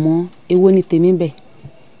àmọ́ èwo ni tèmi bẹ̀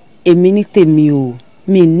èmi ní tèmi o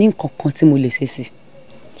mi ní nǹkan kan tí mo lè ṣe sí.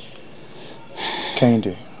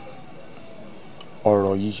 Kẹ́hìndé,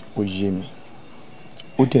 ọ̀rọ̀ yìí ó yé mi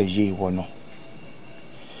ó dẹ̀ yé ìwọ náà.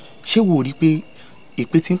 Ṣé wo rí pé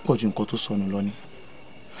ìpè tí ń pọ̀ ju nǹkan tó sọnù lọ ni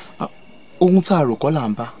ohun tá a rò kọ́ là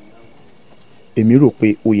ń bá èmi rò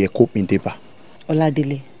pé ó yẹ kó pin débà.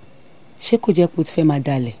 Ọládélé ṣé kò jẹ́ pé o ti fẹ́ máa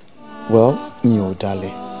dalẹ̀. well mi ò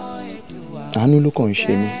dalẹ̀ àánú ló kàn ń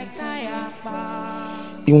ṣe mí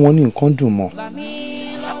ìwọ̀n ní nǹkan dùn mọ́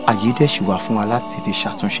àyè dẹ̀ ṣì wà fún wa láti tètè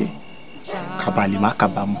ṣàtúnṣe kábàlì má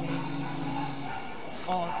kábàámọ̀.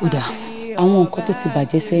 ó dà àwọn nǹkan tó ti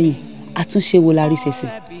bàjẹ́ sẹ́yìn àtúnṣe wo la rí ṣẹṣẹ.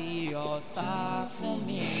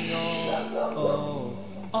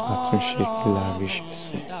 àtúnṣe kí la rí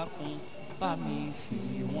ṣẹṣẹ.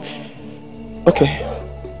 ok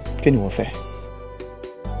kí ni wọ́n fẹ́.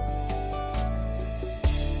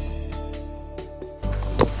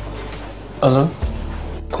 Hello?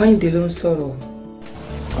 Kọ́hìndé ló ń sọ̀rọ̀.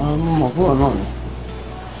 Mo mọ̀ fún ọ náà ni.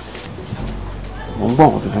 Mo ń gbọ́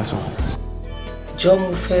àwọn tó fẹ́ sọ. Jọ́ mo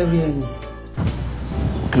fẹ́ rí ẹni.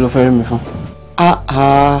 Kí ló fẹ́ rí mi fún?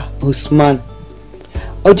 Usman.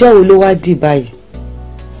 Ọjọ́ wo ló wá dì báyìí?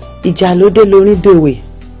 Ìjà ló dé lórí dòwe.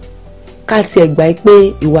 Ká tiẹ̀ gbà pé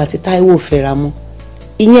ìwà àti Táíwò fẹ́ra mọ́.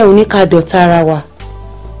 Ìyẹn ò ní ká dọ̀tá ara wa.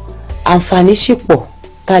 Àǹfààní ṣì pọ̀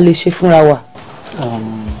tá a lè ṣe fúnra wa.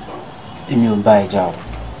 Èmi ò bá ìjà o.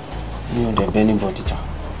 Mi ò dẹ̀ bẹ́ anybody jà.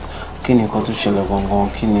 Kí ni nǹkan tó ṣẹlẹ̀ gangan?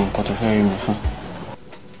 Kí ni nǹkan tó fẹ́ rí mi fún?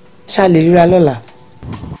 Ṣá lè ríra lọ́la?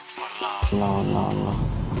 Ọ̀la.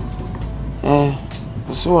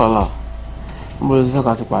 Kò sí wàhálà. Mo lè fẹ́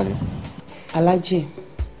ká ti parí.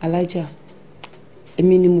 Alájà,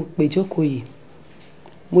 èmi ni mo pè jókòó yìí.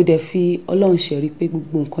 Mo dẹ̀ fi Ọlọ́run ṣẹ̀rí pé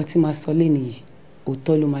gbogbo nǹkan tí màá sọ lénìí yìí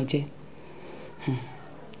òótọ́ ló máa jẹ́.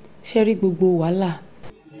 Ṣé rí gbogbo wàhálà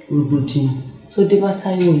rògbòdìyàn tó dé bá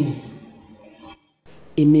Táíwò yìí?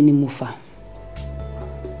 Èmi ni mo fà.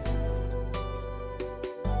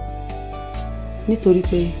 Nítorí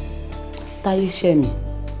pé Táyé ṣẹ̀ mí,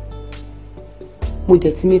 mo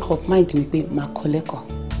dẹ̀ ti make up mind mi pé màá kọ́ lẹ́kọ̀ọ́.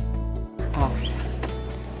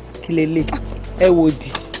 Kí lélẹ̀ ẹ wò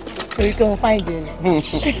dì torí kí wọ́n find ẹ̀.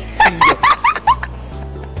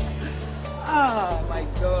 Oh my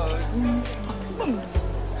God.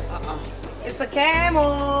 It's a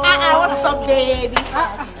camel. What's up, baby?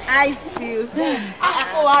 I see you.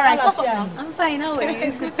 Oh, all right. What's up now? I'm fine. How are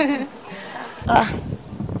you?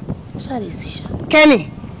 Kenny,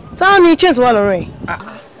 táwọn ní chains wà lọ́rùn ẹ̀.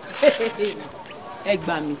 Ẹ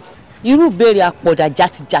gbà mí. Irú ìbéèrè àpọ̀dà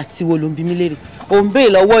játijàti wo ló ń bi mí léèrè? Ò ń béèrè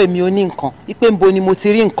lọ́wọ́ èmi oní nǹkan wípé ńbo ni mo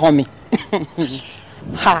ti rí nǹkan mi.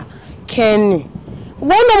 Kenny,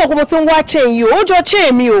 wọ́n náà mọ̀ pé mo ti ń wá chain yìí o, ó jọ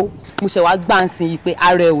chain mi o. Mo ṣe wá gbà ń sin yìí pé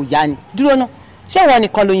ara ẹ ò yá ni. Dúró ná, ṣé ìwọ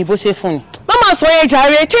nìkan lòyìnbó ṣe fún ni? Má máa sọ yẹn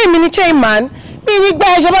jàre, chain mi ni chain man. Mi ní gbá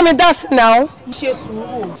ẹjọ́ bá mi dá sí náà. Ṣé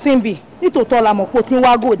sùúrù. Simbi, nítòótọ́ la mọ̀ pé o ti ń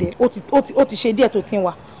wá gòdè, ó ti ṣe díẹ̀ tó ti ń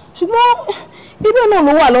wá. Ṣùgbọ́n ibẹ̀ náà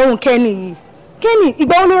ló wà lọ́rùn Kenny yìí. Kenny,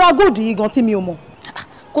 ìgbà wo ló ra gòdì yìí gan tí mi ò mọ̀?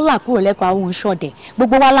 Kó là kúrò lẹ́kọ̀ọ́ àwọn òǹṣọ̀dẹ̀.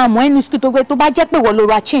 Gbogbo wa la mọ̀ ẹnu sukùl tó gbé tó bá jẹ́ pé wọ́n ló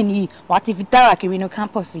ra chain yìí, wà á ti fi dára kiri inú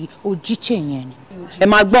campus yìí, ó jí chain yẹn ni. Ẹ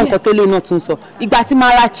máa gbọ́ nǹkan tó lé náà tún sọ. Ìgbà tí máa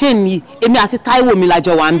ra chain yìí, èmi àti Táíwò mi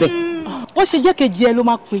lájọ wà ń bẹ̀. Ó ṣe jẹ́ kejì ẹ ló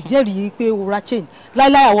máa pè jẹ́rìí pé o ra chain.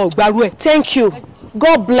 Láíláí àwọn ògbárú ẹ̀. Thank you.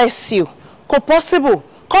 God bless you. Kò possible.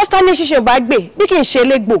 Kọ́sítà ní ṣíṣe bá gbé bí kì í ṣe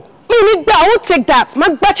légbò. Mi ní gbà, I won't take that. Má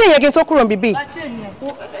gbá chain yẹn kí n tó kúrò níbí.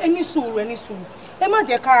 Ẹni sùúrù. Ẹ má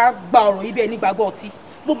jẹ́ ká gba ọ̀rọ̀ yìí bẹ́ẹ̀ nígbàgbọ́ ọtí.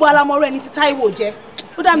 Gbogbo alamọ̀rọ̀ ẹni tí Táíwò jẹ́.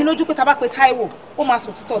 Ó dá mi lójú pé tá bá pe Táíwò, ó máa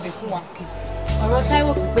sọ títọ́ ọbẹ̀ fún wa. Ọ̀rọ̀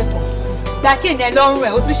Táíwò kò gbé pọ̀. Gba chain ẹ lọ́rùn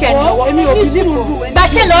ẹ̀, ó tún ṣe ẹ̀ lọ́wọ́. Èmi ò bí nípò. Gba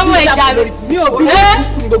chain lọ́rùn ẹ̀ jàre. Mi ò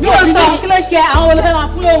bí sọ kí ló ṣe àwọn olùfẹ́ máa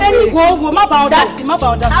fún lóhùn. Ẹni wo má bá wọn dá sí.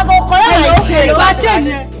 Àgọ́ kọ́lá ẹ̀ ṣe ló wá chain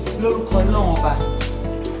yẹn. Lórúkọ Ọlọ́run ọba,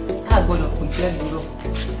 tá a gbọ́dọ̀ pè jẹ́ lóró.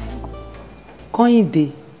 Kọ́hìndé,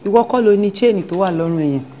 ìwọ kọ́ ló ní chain tó wà lọ́rùn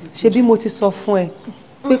ẹ̀yẹn. Ṣé bí mo ti sọ fún ẹ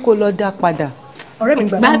pé kó lọ dá padà? Ọ̀rẹ́ mi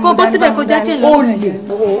gbà kó bọ́ síbẹ̀ kó já chain lọ́rùn ẹ̀.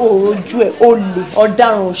 Ojú ẹ̀ ó lè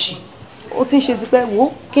ọ̀daràn òṣì. Ó ti ń ṣe tipẹ́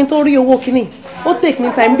wo kí n tó rí owó kíní. Ó take me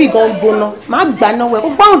time bí gan gbóná. Má gbà náà wẹ̀. Ó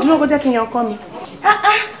gbáhùn dúró kó jẹ́ kí n yan ọkọ mi.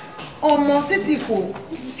 Ọmọ títí fò.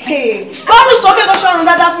 Bọ́ọ̀lù sókè kó ṣọrun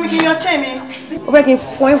dáadáa fún mi kí n yan chain mi. Ó fẹ́ kí n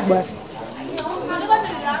fún ẹ̀gbà tí.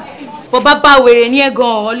 Bó bá bá wèrè ní ẹ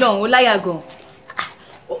gan Ọlọ́run ó láyà gan.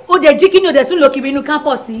 Ó dẹ̀ jí kí ni ó dẹ̀ tún lọ kiri inú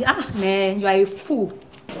campus yìí. Man, you are a fool.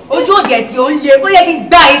 Ojú òde tí ó ń lé ó yẹ kí n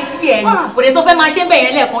gbá etí ẹ ní òde tó fẹ́ máa ṣe ń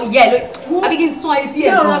bẹ̀yẹn lẹ́ẹ̀kan yẹ ló àbí kí n sún etí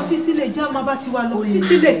ẹ gan. jẹ́ ọ̀rọ̀ fi sílẹ̀ jẹ́ ọmọ bá ti wà lọ fi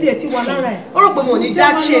sílẹ̀ tí ẹ ti wà lára ẹ̀. ó rò pé mo ní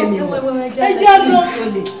dá chain mi o. ẹ jẹ́ lọ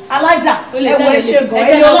alájà ẹ wọ ẹ ṣe gan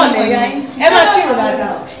ẹ lọ́wọ́ lẹ́yìn ẹ máa fi ìrò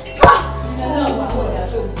dáadáa.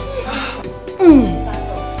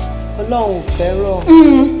 Ọlọ́run ò fẹ́ràn.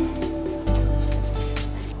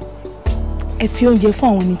 Ẹ fi oúnjẹ fún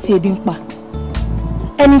àwọn ẹni tí ebi ń pa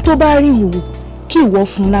ẹni tó bá rí ìhòòhò kí ìwọ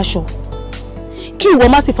fún láṣọ kí ìwọ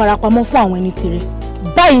má sì farapamọ́ fún àwọn ẹni tirẹ̀.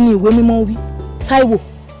 Báyìí ni ìwé mímọ́ wí. Táíwò,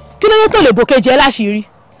 kí ló dé tó lè bòkejì ẹ láṣìírí?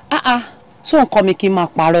 Ṣó nǹkan mi kí n máa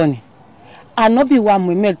parọ́ ni? Ànábì wa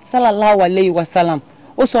Muhammad sallallahu alayhi wa sallam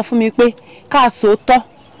ó sọ fún mi pé ká sòótọ́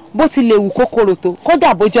bó ti lè wù kókòrò tó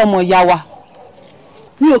kódà bójọ́ ọmọ ìyá wa.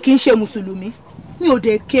 Mi ò kí ń ṣe mùsùlùmí, mi ò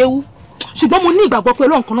dẹ̀ kéwú, ṣùgbọ́n mo ní ìgbàgbọ́ pé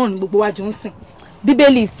Ọlọ́run kan náà ni gbogbo wa jọ ń sìn.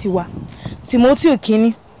 Bíbélì tiwa, Tímótì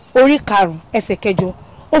kínní, orí 5 ẹsẹ̀ 8,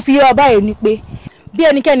 ó fi yé wa báyìí ni pé bí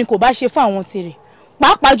ẹnikẹ́ni kò bá ṣe fún àwọn tirẹ̀,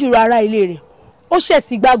 pàápàá jùlọ ará ilé rẹ̀, ó ṣẹ̀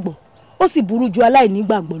sí gbàgbọ́, ó sì burú ju aláìní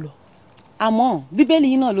gbàgbọ́ lọ. Àmọ́ Bíbélì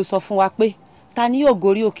yìí náà ló sọ fún wa pé ta ni yóò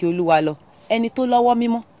gorí òkè Olúwa lọ, ẹni tó lọ́wọ́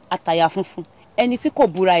mímọ́ àtàyà funfun, ẹni tí kò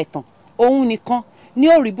búra ẹ̀tàn, òun nìkan ni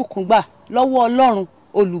ó rí bùkún gbà lọ́wọ́ Ọlọ́run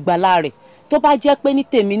olùgbàlà rẹ̀. Tó bá jẹ́ pé ní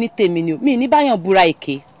tèmi ni mi ní báyàn búra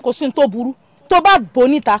èké. Kò sí ní tó burú tó bá bò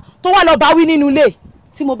níta tó wá lọ bá wí nínú ilé.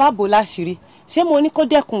 Tí mo bá bò láṣìírí, ṣé mo ní kó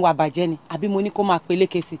dẹ́kun wà bàjẹ́ ni àbí mo ní kó máa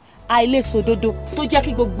peléke sí àìlèsòdodo tó jẹ́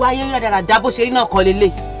kí gbogbo ayé rádaràdà bó ṣe rí náà kọ́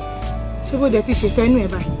lélẹ̀. Ṣé bó jẹ́ ti ṣe fẹ́ nú ẹ̀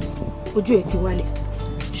báyìí, ojú ẹ̀ ti wálẹ̀,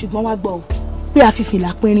 ṣùgbọ́n wá gbọ́ ọ pé a fi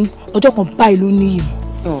fìlà pínrín ọjọ́ kan báyìí ló níyì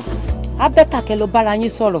mọ́. Abẹ́ta kẹ lọ bára yín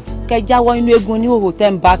sọ̀rọ̀ kẹ jáwọ́ inú egun oníhòòhò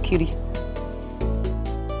tẹ́ ń bá kiri.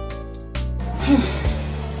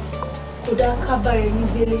 Kò dáa ká bára ẹni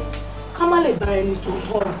gbélé ká má lè bára ẹni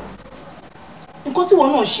sòótọ́ ọ̀rọ̀. Nǹkan tí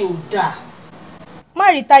wọn náà ṣe ò dáa.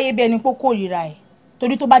 Má rí Táyé bí ẹni pé kórìíra ẹ̀,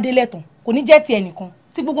 torí tó bá délẹ̀ tán kò ní jẹ́ ti ẹnìkan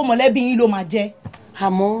tí gbogbo mọ̀lẹ́bí yín ló máa jẹ́.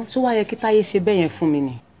 Àmọ́ tó wá yẹ kí Táyé ṣe bẹ́ẹ̀ yẹn fún mi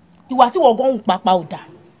ni. Ìwà tí wọ́n gan ń pàpà ò dáa.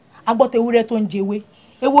 Agbọ́tẹ̀ ewúrẹ́ tó ń jẹwé,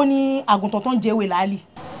 èwo ni àgùntàn tó ń jẹwé láàlì.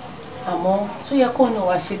 Àmọ́ tó yẹ kó náà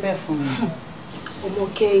wá ṣe bẹ́ẹ̀ fún mi. Ọmọ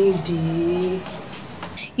Kẹ́hìndé,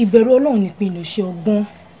 ìbẹ̀rù Ọlọ́run nípìnlẹ̀ ṣe ọgbọ́n.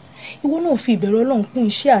 Ìwọ náà fi ìbẹ̀rù Ọlọ́run kún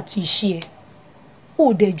iṣẹ́ àti ìṣe ẹ̀.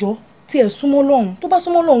 Ó dẹjọ́ tí ẹ súnmọ́ Ọlọ́run, tó bá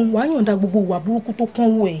súnmọ́ Ọlọ́run wàá yọ̀ǹda gbogbo ìwà burúkú tó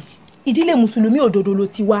kàn wọ ẹ̀. Ìdílé mùsùlùmí òdodo ló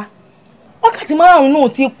ti wá. Wákàtí 5 náà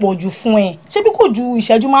ti pọ̀ jù fún ẹ, ṣé bí kò ju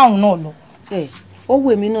ìṣẹ́jú 5 náà lọ. Ó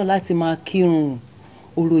wù mí náà láti máa kírun,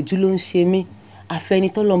 òròjú ló ń ṣe mí,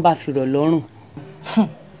 àfẹnitọ́lọ́n bá fi rọ̀ lọ́rùn.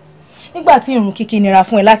 Nígbà tí ìrun kíkí nira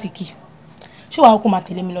fún ẹ láti kí, ṣé wàá kó máa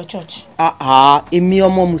tẹ̀lé mi lọ church? Èmi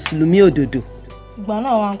ọmọ mùsùlùmí òdodo. Ìgbà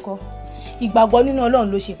náà wá ń kọ́, ìgbàgbọ́ nínú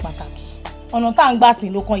Ọlọ́run ló ṣe pàtàkì, ọ̀nà tá à ń gbà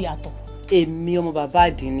sìn ló kàn yàtọ̀. Èmi ọmọ bàbá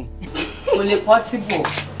àdínì kò lè possible.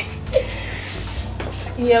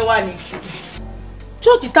 Ìyẹn wà ní kí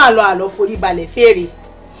church tá à lọ àlọ́ forí balẹ̀ fèrè.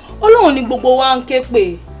 Ọlọ́run ni gbogbo wa ń ké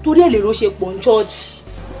pè torí èlé ló ṣe pọ̀ ní church.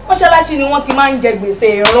 Mọ́ṣáláṣí ni wọ́n ti máa ń jẹ gbèsè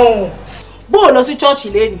ìrun. Bó o lọ sí church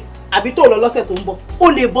lẹ́nu àbí tó lọ lọ́sẹ̀ tó ń bọ̀,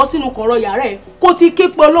 o lè bọ́ sínú kọ̀rọ̀ yàrá ẹ̀ kó ti ké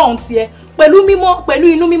pe Ọlọ́run tiẹ̀ pẹ̀lú mímọ́, pẹ̀lú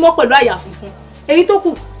inú mímọ́, pẹ̀lú àyà funfun. Èyí tó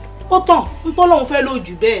kù ó tàn ń tọ́lọ́run fẹ́ lò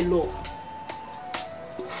jù bẹ́ẹ̀ lọ.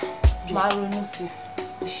 Máa ronú sí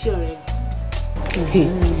iṣẹ́ rẹ̀.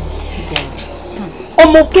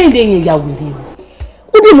 Ọmọ Kẹ́hìndé yẹn ìyàwó rẹ̀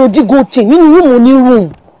ó dè lọ jí gold chain nínú rúùmù ní rúùmù.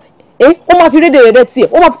 Ó máa fi rédè rẹ̀ tiẹ̀,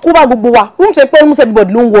 ó máa fi kó bá gbogbo wa, rúùmù tó pẹ́ rúùmù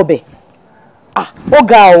everybody ló ń wọ bẹ̀. Ó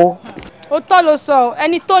ga o. Ó tọ́ ló sọ,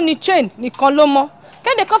 ẹni tó ní chain nìkan ló mọ̀.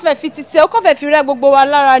 Kẹ́hìndé kàn fẹ́ fi títí ẹ, ó kàn fẹ́ fi rẹ́ gbogbo wa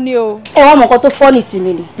lára ni o. Ẹ wá mọ̀ nǹkan tó fọ́ọ̀nì tì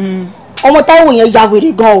mí ni. Ọmọ Táíwò yẹn ya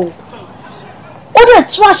wèrè gan o. Ó dẹ̀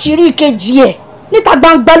tú àṣírí ìkejì ẹ̀ níta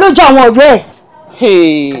gbangba lójú àwọn ọ̀rẹ́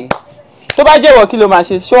ẹ̀. Tó bá jẹ́wọ́ kí ló máa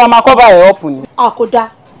ṣe, ṣé wọ́n máa cover ẹ̀ up ni? Àkódá.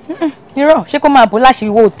 Irọ́, ṣé kó máa bó láṣìírí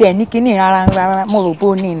wo tẹ̀ ní kíní rárá mo rò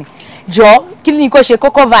bó ní ni. Jọ kí ni kó ṣe kó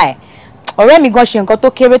cover ẹ̀? Ọ̀rẹ́ mi gan ṣe nǹkan tó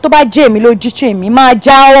kéré, tó bá jẹ́ èmi lójú tí èmi máa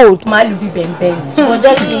já o. Máa lù bí bẹ̀m̀bẹ̀ ni. Mo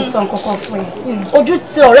jẹ́ kí n sọ nǹkan kan fún ẹ. Ojú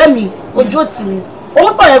ti ọ̀rẹ́ mi, ojú ò tì mí.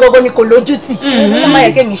 Òun tọ̀ yẹn gbogbo ni kò lójú tì. Ó máa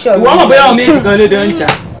yẹ kémi ṣọ́. Ìwọ́n mọ̀ bóyá àwọn méjì gan lédè ń jà.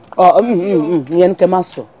 Ìyẹn ní kẹ́ máa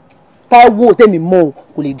sọ. Táíwò tèmi mọ̀ o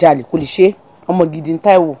kò lè jalè, kò lè ṣe ọmọ gidi ní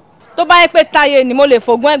Táíwò. Tó bá yẹ pé Táyé ni mo lè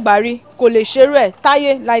fògùn ẹ̀gbá rí, kò lè ṣerú ẹ̀.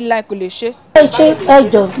 Táyé láíláí kò lè ṣe. Ẹ ṣe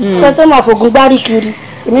ẹjọ́ pé tó máa fògùn gbárí kiri.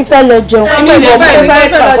 Èmi fẹ́ lọ jẹun. Èmi ò fẹ́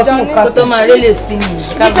lọ jẹun ní kó tó máa rélè sí mi.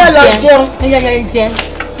 Èmi fẹ́ lọ jẹun. Ẹyẹ jẹun.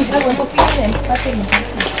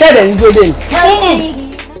 Kẹ́ẹ̀dẹ̀ ní gbódé ni.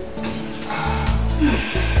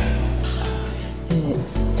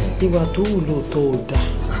 Ìwà tó wù lóòótọ́ ò dáa.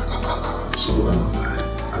 Sọ̀rọ̀ àwọn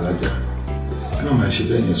alájà kí wọ́n máa ṣe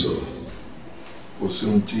bẹ́ẹ̀ yẹn sọ̀rọ̀. Kò sí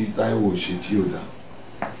ohun tí Táíwò ṣe tí ò dáa.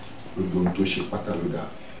 Gbogbo ohun tó ṣe pátá ló dáa.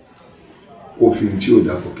 Ó fi ohun tí ò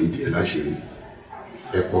dáa pọ̀ kejì ẹ̀ láṣìírí.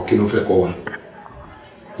 Ẹ̀kọ́ kí ló fẹ́ kọ́ wa?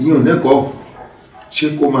 Ìyẹn ò nẹ́kọ̀ọ́. Ṣé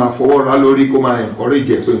kó máa fọwọ́ ra lórí kó máa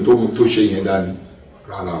encourage pé ohun tó ṣe yẹn dání?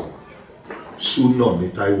 Rárá o. Súnà ni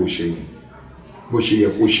Táíwò ṣe yẹn. Bó ṣe yẹ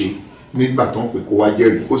kó ṣe nígbà tó ń pè kó wá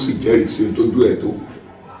jẹ́rìí kó sì jẹ́rìí sí ohun tójú ẹ̀ tó.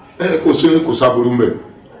 Kò sábúrú mbẹ̀,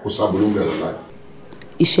 kò sábúrú mbẹ̀ lọ́la.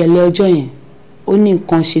 Ìṣẹ̀lẹ̀ ọjọ́ yẹn ó ní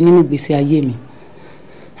nǹkan ṣe nínú ìgbésí ayé mi.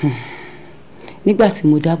 nígbà tí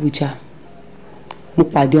mo d'Abuja mo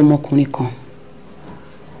pàdé ọmọkùnrin kan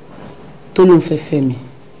tó ló ń fẹ́ fẹ́ mi.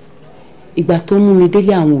 Ìgbà tó mú mi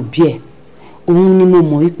délé àwọn òbí ẹ̀, òun ni mo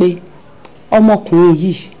mọ̀ wípé ọmọkùnrin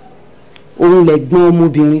yìí òun lẹ̀gbọ́n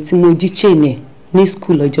ọmọbìnrin tí mo jí chain ẹ̀ ní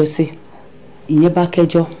school lọ́jọ́ sí. Ìyẹn bá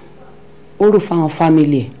kẹjọ́ ó rò fáwọn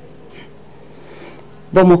fámìlì ẹ̀.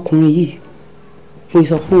 Bọ́mọkùnrin yìí mo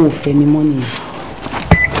sọ pé òun fẹ́ mi mọ́ nìyẹn.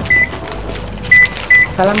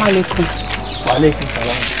 Salaam alaikum. Wa alaikum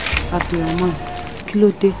salam. Abdulrahman, kí ló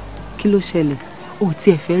dé? Kí ló ṣẹlẹ̀? O ò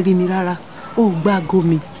tiẹ̀ fẹ́ rí mi rárá. O ò gbáago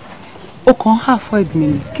mi. O kàn avoid mi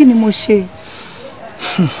ni. Kí ni mo ṣe?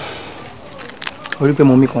 Orí pé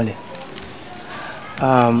mo mí kanlẹ̀.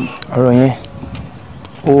 Ọ̀rọ̀ yẹn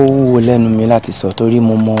ó wúwo lẹ́nu mi láti sọ torí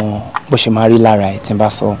mo mọ bó ṣe máa rí lára ẹ̀ tí n bá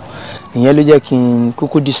sọ. Ìyẹn ló jẹ́ kí n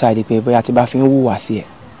kúkú decide pé bóyá tí bá fi ń hùwà sí ẹ̀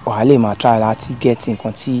wàá lè máa try láti get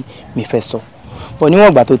nǹkan tí mi fẹ́ sọ. But níwọ̀n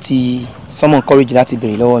ìgbà tó ti someone encourage láti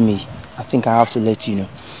béèrè lọ́wọ́ mi, I think I have to let you know.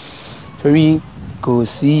 Torí kò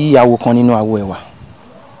sí àwo kan nínú àwo ẹ̀wà.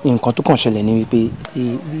 Nǹkan tó kàn ṣẹlẹ̀ ni wípé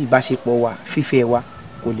ìbáṣepọ̀ wa, fífẹ́ wa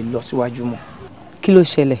kò lè lọ síwájú mọ́. Kí ló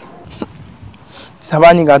ṣẹlẹ̀?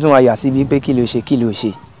 Sábà ní ká tún wá yà síbi pé kí ló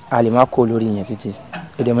ṣe, a lè má kó lórí yẹn títí.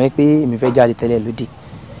 Èdè mọ̀ pé èmi fẹ́ jáde tẹ́lẹ̀ lódì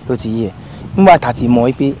ló ti yẹ. Nígbà tá ti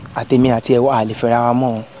mọ̀ pé àtèmi àti ẹ̀wọ̀ a lè fẹ́ra wa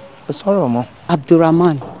mọ́, ó sọ̀rọ̀ mọ́.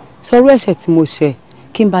 Abdulrahman, sọ̀rọ̀ ẹ̀ṣẹ̀ tí mo ṣẹ̀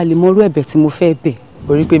kí n bá lè mọrú ẹ̀bẹ̀ tí mo fẹ́ bẹ̀.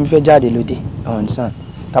 Orí pé mi fẹ́ jáde lódì, understand.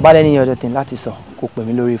 Tàbálẹ̀ ní ọjọ́ tèmi láti sọ kó pè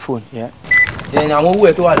mí lórí fóònù. Then àwọn owó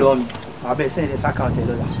ẹ̀ tó wà lọ́wọ́ mi, màá bẹ̀ send ẹ̀ account ẹ̀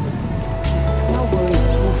lọ́la. Má worry,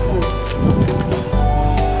 mo fún ọ.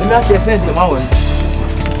 Èmi àti ẹ̀ send ẹ̀ má worry.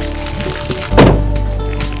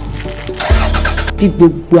 Bí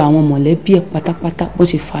gbogbo àwọn mọ̀lẹ́bí ẹ̀ pátápátá bó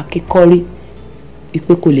ṣe fa kíkọ́rí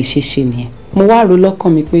wípé kò lè ṣeé ṣe nìyẹn. Mo wá rò lọ́kàn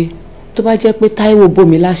mi pé tó bá jẹ́ pé Táíwò bò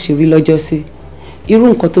mí láṣìírí lọ́jọ́ sí, irú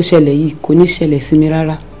nǹkan tó ṣẹlẹ̀ yìí kò ní ṣẹlẹ̀ sí mi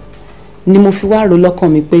rárá. Ni mo fi wá rò lọ́kàn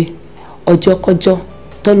mi pé ọjọ́kọ́jọ́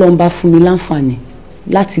tọ́lọ́run bá fún mi láǹfààní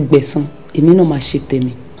láti gbẹ̀san, èmi náà máa ṣe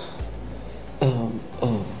tèmi.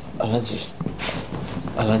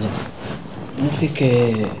 Alhaja, mo fẹ́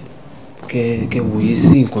kẹ́ wòye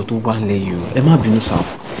sí nǹkan tó wà nílẹ̀ yìí o. Ẹ má bínú sáà.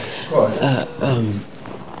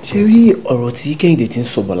 Ṣé rí ọ̀rọ̀ tí Kẹ́hìndé ti ń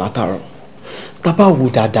sọ̀bọ̀ látàárọ̀? Tá bá wò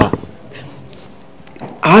dáadáa,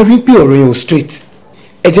 a rí pé ọ̀rọ̀ yẹn ò straight.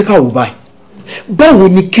 Ẹ jẹ́ ká wò báyìí. Báwo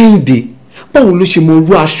ni Kẹ́hìndé, báwo ló ṣe mọ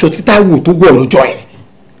irú aṣọ tí Táíwò tó wọ̀ lọ́jọ́ ẹ̀?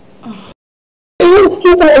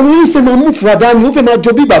 Ọ̀rọ̀ yìí fẹ́ máa mú fura dání, ó fẹ́ máa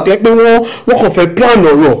jọ bí ìgbà tó yẹ pé wọ́n kàn fẹ́ plan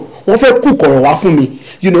ọ̀rọ̀, wọ́n fẹ́ kú kọ̀rọ̀ wá fún mi.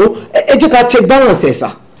 Ẹ jẹ́ ká check balance ẹ̀ sà.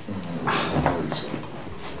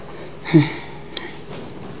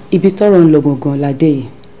 Ibi tọ́rọ̀ ń lọ gangan ládé yìí.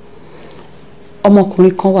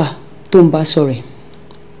 Ọmọkùnrin kan wà tó ń bá sọ̀rọ̀ ẹ̀.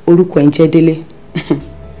 Orúkọ ẹ̀ ń jẹ́ Délé.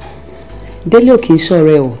 Délé ò kì í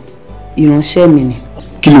sọ̀rọ̀ ẹ̀ o, ìránṣẹ́ mi ni.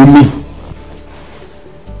 Kí ló ní?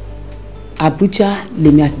 Abuja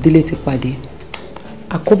lèmi àti Délé ti pàdé.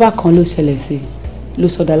 Àkóbá kan ló ṣẹlẹ̀ sí ló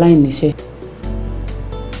sọdá láì níṣẹ́.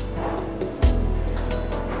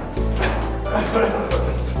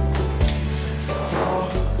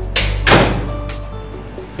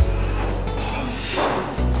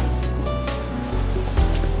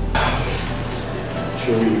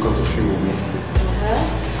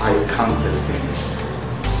 I can't explain it.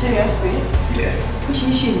 Seriously? Yeah. Which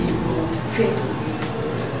is she? Faith.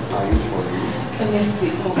 Are you for real?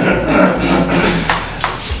 Honestly.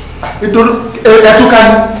 Nítorí ẹ tún ká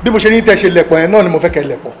ní bí mo ṣe ní tẹ́ ṣe lẹ̀pọ̀ yẹn náà ni mo fẹ́ kẹ́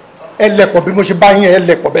lẹ̀pọ̀. Ẹ lẹ̀pọ̀ bí mo ṣe bá yín ẹ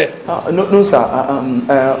lẹ̀pọ̀ bẹ́ẹ̀. No sir,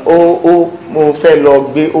 mo fẹ́ lọ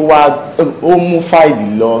gbé ó mú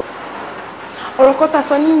fáìlì lọ. Ọ̀rọ̀ kọ́ta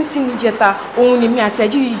sọ ní sí ní jẹta òun ni mi àti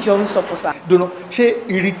ẹjí ìjọ ń sọ̀pọ̀ sá. Dùnà ṣé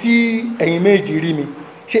ìrì tí ẹ̀yin méjì rí mi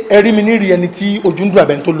ṣé ẹ rí mi ní rí ẹni tí ojú ń dùn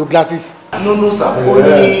àbẹ̀ tó lo glasses. No sir, ó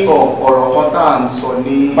ní ọ̀rọ̀ kan tá à ń sọ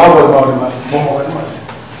ní. Báwo ni mo mọ ọkọ tí màá ṣe.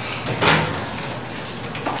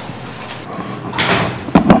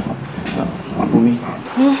 Bùnmi,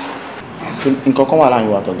 nǹkan kan wà láàrin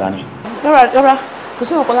wa tó dání. Rárá, kò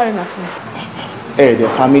sí nǹkan láàrin màsí mi. Ẹ̀ẹ́dẹ̀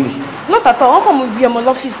family. Lọ́tàtọ̀ wọ́n kàn mú bí ọmọ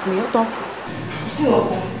lọ́fíìsì ní ó tán. Sí wọn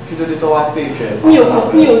tán. Kí ló dé tó wá take ẹ̀?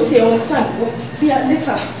 Mi ò tiẹ̀ wọn sáà bí i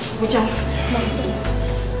later mo já.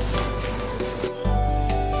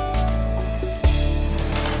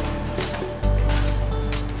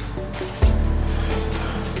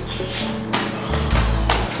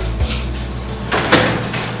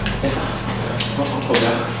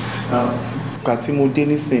 Ìgbà tí mo dé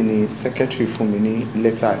nísìn ni secretary fún mi ní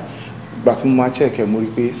lẹ́tà. Ìgbà tí mo máa check ẹ̀ mo rí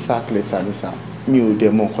pé sack letter ní sáà. Mi ò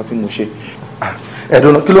dẹ̀ mọ nǹkan tí mo ṣe.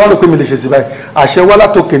 Ẹ̀dùn náà kí ló wá rò pé mi lè ṣe sí báyìí? Àṣẹ wá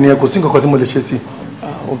látòkè ni ẹ kò sí nǹkan tí mo lè ṣe sí.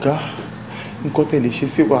 Ọ̀gá, nǹkan tẹ́ lè ṣe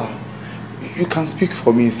sí wa. You can speak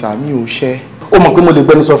for me sir, mi ò ṣe. ó mọ̀ pé mo lè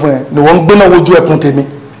gbẹnu sọ fún ẹ ni wọ́n ń gbéná wojú ẹkùn tèmi.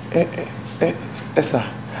 ẹ sà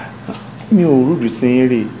mi ò rúdù sí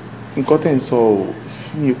eré nǹkan tẹ̀ ń sọ ò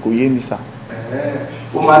mi kò yé mi sà.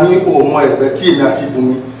 ó máa ní òun ẹgbẹ́ tí èmi àti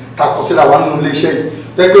ibùnmi ta kọ síra wa nínú iléeṣẹ́ yìí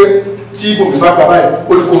pẹ́pẹ́ tí ibùnmi bá gbà báyìí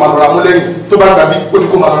ó ní kó máa lọ́ra mú lẹ́yìn tó bá gbà bí ó ní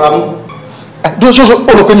kó máa lọ́ra mú. dúró ṣoṣo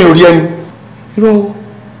ó rò pé mi ò rí ẹni. irọ́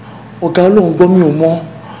ọ̀gá Ọlọ́run gbọ́ mi ò mọ̀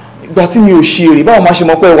ìgbà tí mi ò ṣe èrè báwo máa ṣe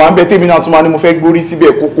mọ̀ pé ẹ̀wà ń bẹ tèmi náà tún máa ní mo fẹ́ gbórí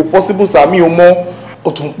síbẹ̀ kò possible sà mi ò mọ̀.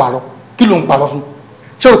 ó tún ń parọ́ kí ló ń parọ́ fún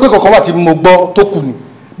ṣé o rò pé kọ̀ọ̀kan wà tí mo gbọ́ tó kù ni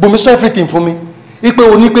Bùnmi sọ everything fún mi ipe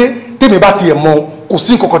o ní pé tèmi bá tiẹ̀ mọ̀ kò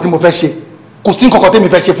sí nǹkan kan tí mo fẹ́ ṣe kò sí nǹkan kan tèmi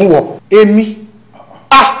fẹ́ ṣe fún wọ. èmi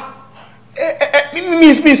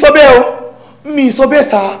mi sọ bẹ́ẹ̀ o mi sọ bẹ́ẹ̀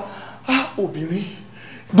sà obìnrin.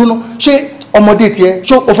 dúnà ṣé ọmọdé tiẹ̀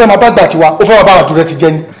ṣé o fẹ́ máa bá gbà tiwa o fẹ́ máa bá àdúrà ti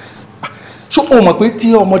jẹ ni ṣé o mọ̀ pé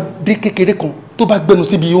tí ọmọdé kékeré kan tó bá gbẹnu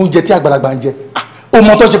síbi oúnjẹ tí àgbàlagbà ń jẹ o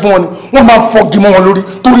mọ̀ tó ṣe fún wọn ni wọ́n máa ń fọ́gi mọ́ wọn lórí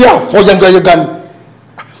torí àfọ́ yẹngayẹnga ni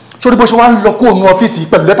sórí bó ṣe wá ń lọ kó òun ọ́fíìsì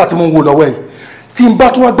pẹ̀lú lẹ́tà tí mo ń wò lọ́wọ́ ẹ̀ tí n bá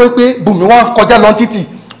tún wá gbọ́ pé Bùnmi wá ń kọjá lọ títì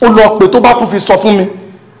ó lọ pé tó bá tún fi sọ fún mi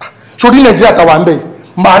sórí Nàìjíríà tàwa ń bẹ̀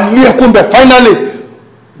máa lé ẹkún bẹ̀ finally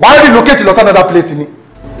wàá relocate lọ sí another place ni.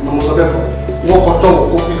 mo sọ bẹ́ẹ̀ fún wọn kọ́ tán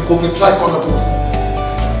kó fi try kọ́ lọ́tún.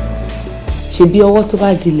 ṣebí ọwọ́ tó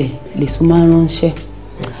bá dilẹ̀ lèṣù máa ń ránṣẹ́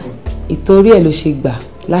ìtorí ẹ̀ ló ṣe gbà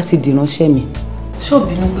láti dìránṣẹ́ mi. ṣé ò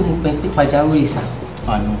bínú pé mo pẹ́ pé pàjáwìrì sá.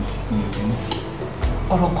 àná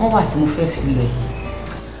ọ̀rọ̀ kan wà tí mo fẹ́ fi lọ ẹ̀.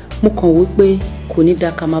 mo kàn wí pé kò ní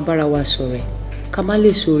dáa ká má bára wa ṣọ̀rẹ́ ká má lè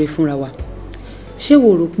ṣoore fúnra wa. ṣé wò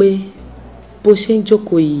rò pé bó ṣe ń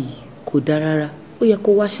jókòó yìí kò dáa rárá ó yẹ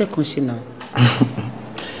kó wáṣẹ́ kan ṣe náà.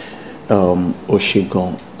 ó ṣe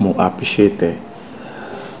gan mo appreciate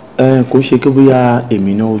ẹ kò ṣe kí bóyá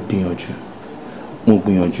èmi náà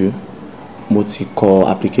gbìyànjú mo ti kọ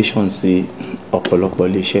application sí ọ̀pọ̀lọpọ̀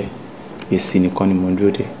iléeṣẹ́ èsì nìkan ni mo ń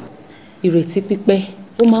dúró dè. ìrètí pípẹ́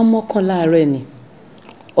ó máa ń mọ́kàn láàárọ̀ ni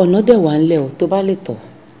ọ̀nà dẹ̀ wà ńlẹ̀ ọ́ tó bá lè tọ̀.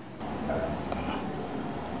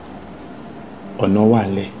 ọ̀nà wà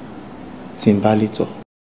ńlẹ̀ tí n bá lè tọ̀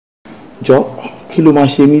jọ kí ló máa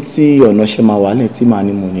ṣe mí tí ọ̀nà ṣe máa wà lẹ̀ tí màá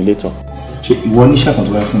ní mò ní lè tọ̀. ṣe ìwọ oníṣẹ́ kan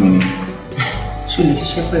tó wáyé fún mi ni. ṣó lè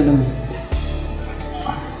ṣiṣẹ́ pẹ̀lú mi.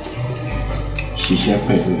 ṣiṣẹ́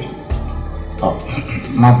pẹ̀lú ẹ̀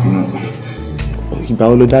má bínú. ìgbà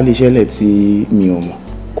wo ló dá lè ṣẹlẹ̀ tí mi ò mọ̀.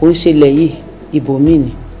 kò ń ṣẹlẹ̀ yìí ibòmíì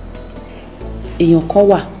ni èèyàn kan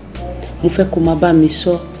wà mo fẹ́ kó máa bá mi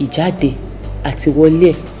sọ ìjáde àti wọlé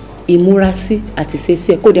ẹ̀ ìmúrasí àti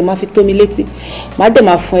ṣeéṣe ẹ̀ kó dẹ̀ máa fi tó mi létí má dẹ̀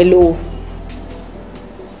máa fún ẹ lówó.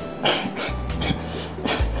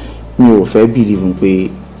 mi ò fẹ́ bìlìfù pé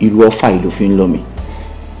irú ọ̀fà yìí ló fi ń lọ mi.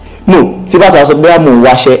 no tí bá sọ pé mò ń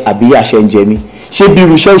wáṣẹ́ àbí àṣẹ ń jẹ mí ṣé bí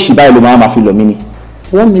irú iṣẹ́ òṣì báyìí ló máa fi lọ mí ni.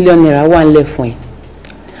 1 million naira wà ńlẹ̀ fún ẹ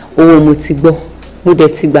owó mo ti gbọ́ mo dẹ̀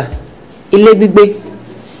ti gbà ilé gbígbé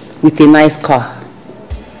with a nice car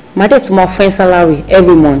má dẹ̀ tún máa fún ẹ salary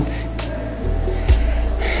every month.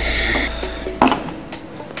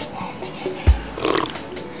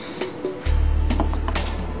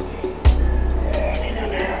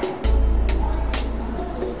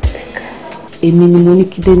 èmi ni mo ní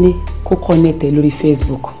kí Délé kó connect ẹ lórí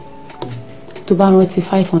Facebook tó bá rántí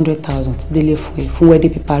 500,000 Délé fún ẹ fún wedding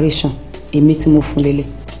preparation èmi tí mo fún lélẹ̀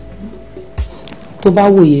tó bá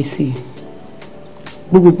wòye sí i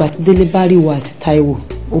gbogbo ìgbà tí Délé bá rí ìwọ àti Táíwò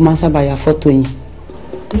ó máa ń sábà ya fọ́tò yín.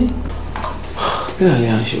 bí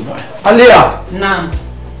àlẹ́ à ń ṣe báyìí. Alia. naam.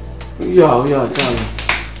 ó yà dáhùn.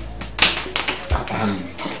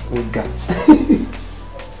 ó ga.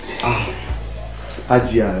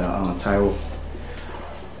 Ájì Táíwò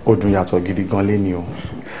ó dùn yàtọ̀ gidi gan léni o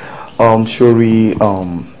sórí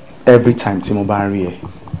every time tí mo bá ń rí ẹ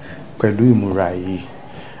pẹ̀lú ìmúra yìí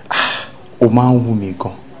ó máa ń wù mí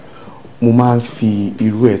gan mo máa ń fi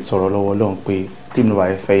irú ẹ̀ tọrọ lọ́wọ́ Ọlọ́run pé tèmi ló bá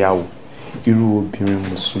fẹ́ yàwó irú obìnrin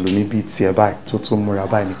mùsùlùmí bíi tiẹ̀ báyìí tó múra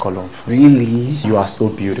báyìí ní kọ́lọ́ fún. Really? You are so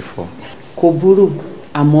beautiful. kò burú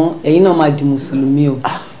àmọ́ ẹ̀yin náà máa di mùsùlùmí o.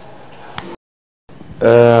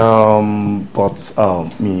 But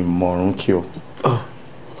mi mọ̀rún kí o.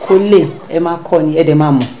 kò lè ẹ máa kọ́ ni ẹ dẹ̀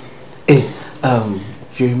máa mọ̀.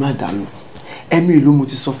 yorì má dànù ẹ̀mí ìlú mo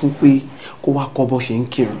ti sọ fún pé kó wá kọ́ bó ṣe ń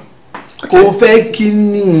kírun kò fẹ́ kí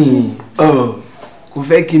ni kò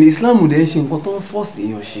fẹ́ kí ni Islam dẹ̀ ṣe nǹkan tó ń fọ́ọ̀sì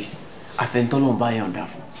èèyàn ṣe àfẹnitọ́lọ́run bá yàn dà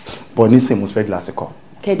fún. bọ̀ nísìnyí mo fẹ́ di láti kọ́.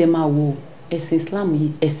 kẹ́dẹ̀ máa wo ẹ̀sìn Islam yìí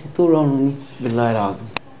ẹ̀sìn tó rọrùn ni.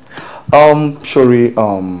 Sorry,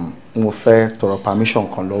 mo fẹ́ tọrọ permission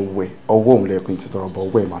kan lọ́wọ́ ẹ̀ ọwọ́ òun lẹ́ẹ̀kún ti tọrọ bọ̀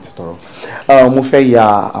ọwọ́ ẹ̀ máa ti tọrọ. Mo fẹ́ ya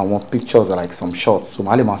àwọn pictures like some shots so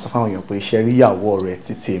màá lè máa sọ fáwọn èèyàn pé iṣẹ́ rí ìyàwó rẹ̀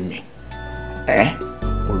títí mi.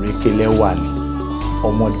 Òrékelẹ́ wà ní.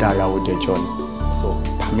 ọmọ dára ó dẹjọ́ ni. So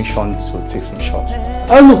permission to take some shots.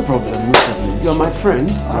 Oh, no problem, no problem. You're my friend.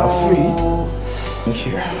 You're free. Thank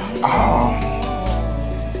you.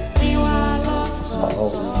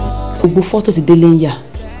 Gbogbo fọ́tò tí Délé ń yà,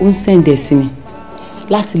 ó ń sẹ́ǹdẹ̀ sí mi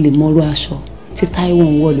láti lè mọ irú aṣọ tí Táíwò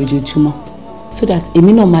ń wọ̀ lójoojúmọ́ so that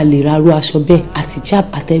èmi náà máa lè ra irú aṣọ bẹ́ẹ̀ àti jab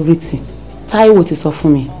at everything. Táíwò ti sọ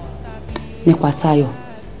fún mi nípa Táyọ̀.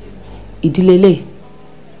 Ìdílé lè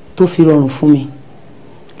tó fi rọrùn fún mi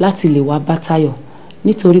láti lè wá bá Táyọ̀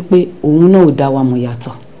nítorí pé òun náà ò dá wa mọ̀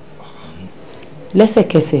yàtọ̀.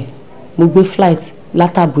 Lẹ́sẹ̀kẹsẹ̀ mo gbé flight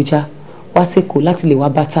látàbújá wá sẹ́kọ̀ọ́ láti lè wá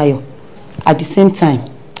bá Táyọ̀. At the same time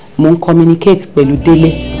mo ń communicate pẹ̀lú Délé.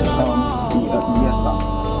 Yes, sir.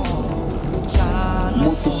 Mo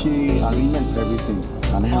ti ṣe arrangement for everything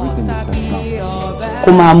and everything is set now.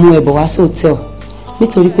 Kó máa mú ẹ bọ̀ wá sí hòtẹ́ẹ̀lì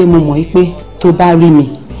nítorí pé mo mọ̀ pé tó bá rí mi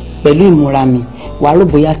pẹ̀lú ìmúra mi wàá rò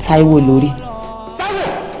bóyá Táíwò lórí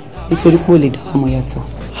nítorí pé ó lè dá ọmọ yàtọ̀.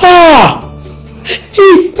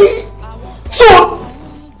 So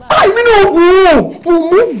àìmí náà wò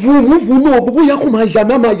náà gbogbo yà kó máa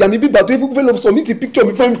yà mí bí bàtọ́ ifú fẹ́ lọ sọ mí ti picture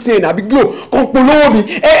mi fẹ́mi tiẹ̀ nàbí glo kan polówó mi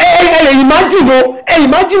ẹ imagine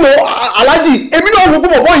o Alhaji èmi náà wò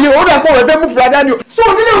púpọ̀ bọ́ yẹn ó dà pọ̀ rẹ̀ fẹ́ mú fúra dání o. So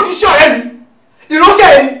nílé òkìṣẹ́ ọ̀rẹ́ mi ìránṣẹ́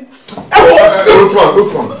yẹn ẹ wò.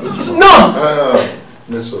 náà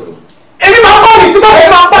èmi máa ń pàdé tí bàbá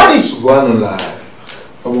yẹn máa ń pàdé. Subhanallah,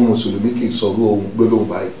 ọmọ mùsùlùmí kì í sọ̀rọ̀ ohun gbólóhùn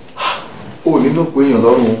báyìí ó nínú pé èèyàn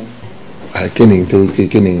lọ́rùn. kí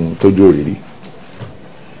ni tó jó rírí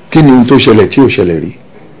kí ni tó ṣẹlẹ̀ tí ò ṣẹlẹ̀ rí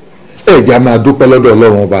ẹ̀já máa dúpẹ́ lọ́dọ̀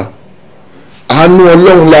Ọlọ́run ọba àánú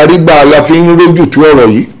Ọlọ́run la rí gbà la fi ń rójú tú ọ̀rọ̀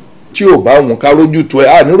yìí tí ò bá òun ká rójú tú ẹ̀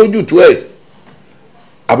àní rójú tú ẹ̀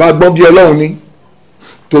àbá gbọ́n bí Ọlọ́run ní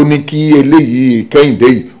tó ní kí eléyìí Kẹ́hìndé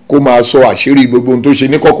yìí kó máa sọ àṣírí gbogbo ohun tó ṣe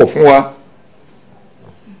ní kọ̀kọ̀ fún wa.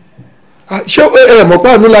 Ṣé ẹ mọ̀ pé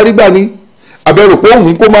àánú la rí gbà ní àbẹ̀rò pé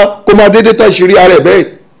òun kó máa dédé táṣírí ara ẹ̀ bẹ́ẹ̀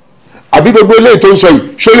àbí gbogbo eléyìí tó ń sọ yìí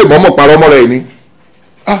ṣó lè mọ̀ọ́mọ̀ parọ́ mọ́ rẹ̀ ni.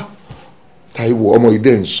 Táíwò ọmọ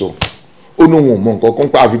ìdẹ́ ń sọ ó ní òun ò mọ nǹkan kan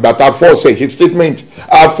pa àfìgbà tá a fọ́ọ̀sì ẹ̀ ṣe statement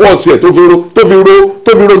a fọ́ọ̀sì ẹ̀ tó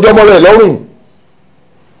fi rojọ́ mọ́ rẹ̀ lọ́rùn.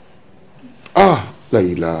 La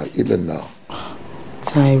ilaha illallah.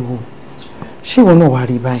 Táíwò ṣé ìwọ náà wàá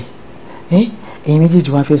rí báyìí ẹ̀yin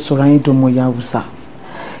méjèèjì wá fẹ́ sọ̀rọ̀ ayé dánmọ̀ ya Hausa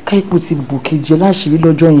káyipò ti bò kejì láṣìírí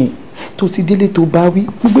lọ́jọ́ yẹn tó ti délé tó bá wí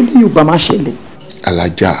gbogbo eléyìí ò bá má ṣẹlẹ̀.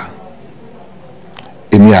 Alájà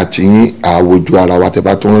èmi àti yín àwojú ara wa tẹ́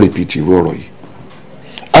bá tó ń rìpìtì irú ọ̀rọ̀ yìí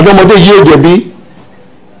adọ́mọdé yìí ò jẹ̀bi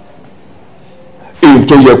èyí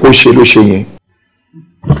tó yẹ kó ṣe ló ṣe yẹn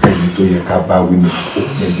ẹni tó yẹ ká bá wí ni òun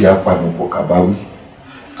ẹbí apanupọ̀ ká bá wí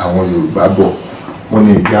àwọn Yorùbá bọ̀ wọ́n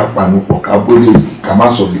ní ẹbí apanupọ̀ ká bólè ká má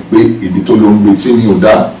sọ pé èdè tó ló ń gbé tí ni ò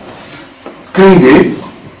dáa Kẹ́hìndé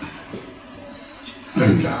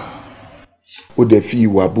lẹ́yìnlá ó dẹ̀ fi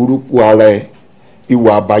ìwà burúkú ara ẹ̀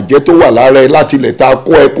ìwà àbàjẹ́ tó wà lára ẹ láti ilẹ̀ ta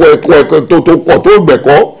kọ́ ẹ tó kọ̀ tó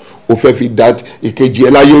gbẹ̀kọ́ ó fẹ́ fi da ìkejì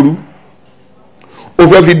ẹ láyé rú ó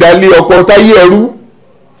fẹ́ fi da ilé ọkọ táyé ẹ rú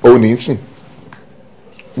òun ní sìn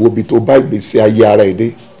wo bí tó bá ìgbésí ayé ara ẹ dé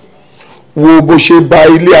wo bó ṣe bà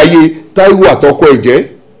ilé ayé Táíwò àtọkọ ẹ jẹ́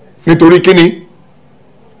nítorí kíni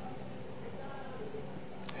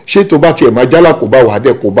ṣé tó bá tiẹ̀ máa jálà kó bá wà á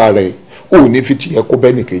dẹ̀ kó bá rẹ ò ní fi tìyẹn kó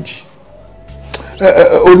bẹ́ẹ̀ nìkejì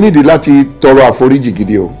o nídìí láti tọrọ àforíjì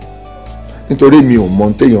gidi o nítorí mi ò mọ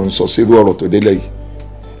téèyàn ń sọ sírú ọ̀rọ̀ tó délẹ̀ yìí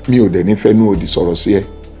mi ò dẹ̀ nífẹ̀ẹ́ nú òdì sọ̀rọ̀ sí ẹ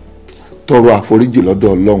tọrọ àforíjì lọ́dọ̀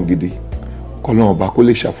Ọlọ́run gidi kọ́lọ́run bá kó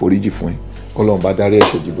lè ṣàforíjì fún ẹ kọ́lọ́run bá dárí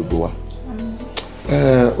ẹ̀ṣẹ̀ jì gbogbo wa.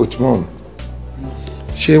 Otman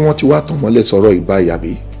ṣé wọ́n ti wá tàn mọ́lẹ̀ sọ̀rọ̀ ìbáyà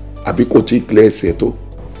àbí kò tí ì clear ẹ̀sẹ̀ tó.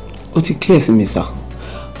 ó ti clear sí mi sà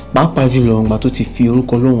pàápàá jùlọ ọgbà tó ti fi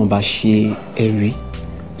orúkọ Ọlọ́run bá ṣe ẹ̀rí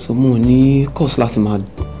so mo ní course láti máa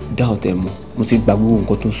dá ọ̀tẹ̀ mọ́ mo ti gba gbogbo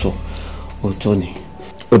nǹkan tó ń sọ òótọ́ ni.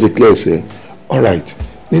 ó ti clear ẹ̀sẹ̀ alright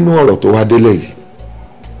nínú ọ̀rọ̀ tó wá délẹ̀ yìí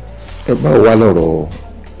ẹ bá wà lọ́rọ̀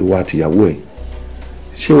ìwà àtìyàwó ẹ̀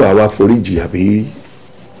ṣé wàá wá foríjì àbí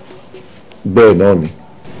bẹ́ẹ̀ náà ni.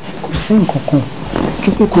 kò sí nǹkan kan ju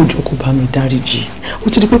pé kò jọ kó bá mi dáríjì ó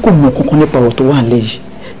ti di pé kò mọ kankan nípa ọ̀rọ̀ tó wà lẹ́yìn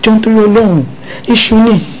jọ nítorí Ọlọ́run èṣù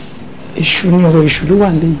ni ọ̀rọ̀ èṣù ló wà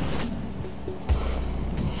lẹ́yìn.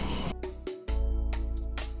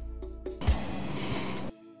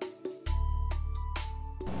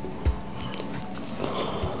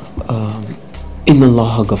 Inna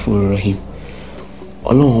Allaha Ghafurur Rahim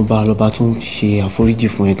Ọlọ́run ọba lọ́ba tó ń ṣe àforíjì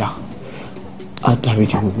fún ẹ̀dá á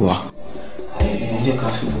dáríjì gbogbo wa. ẹ jẹ́ ká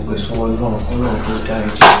fi gbogbo ẹ̀sùn wọn lọ́rùn Ọlọ́run tó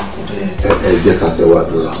dáríjì gbogbo dẹ̀. ẹ jẹ́ ká tẹ́wọ́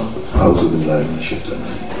àdúrà a'udhu billahi minash shaitani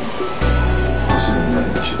a'udhu billahi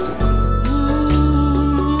minash shaitani.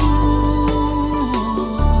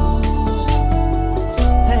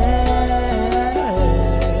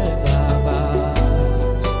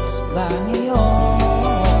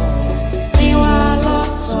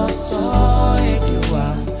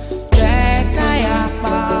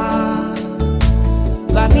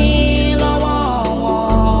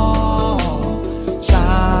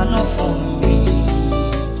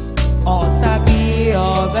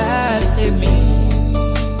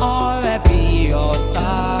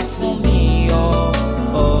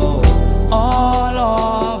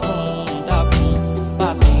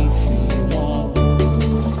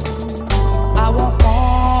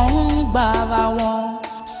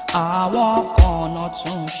 àwọn kan náà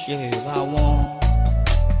tún ṣe ra wọn.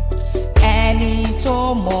 Ẹni tó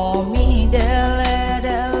mọ̀ mí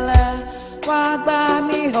délẹ́délẹ́ wá gbà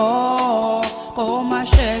mí hàn kó má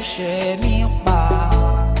ṣẹ̀ṣẹ̀ mí pa.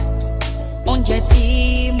 Oúnjẹ tí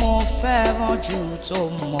mo fẹ́ràn jù tó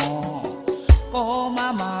mọ̀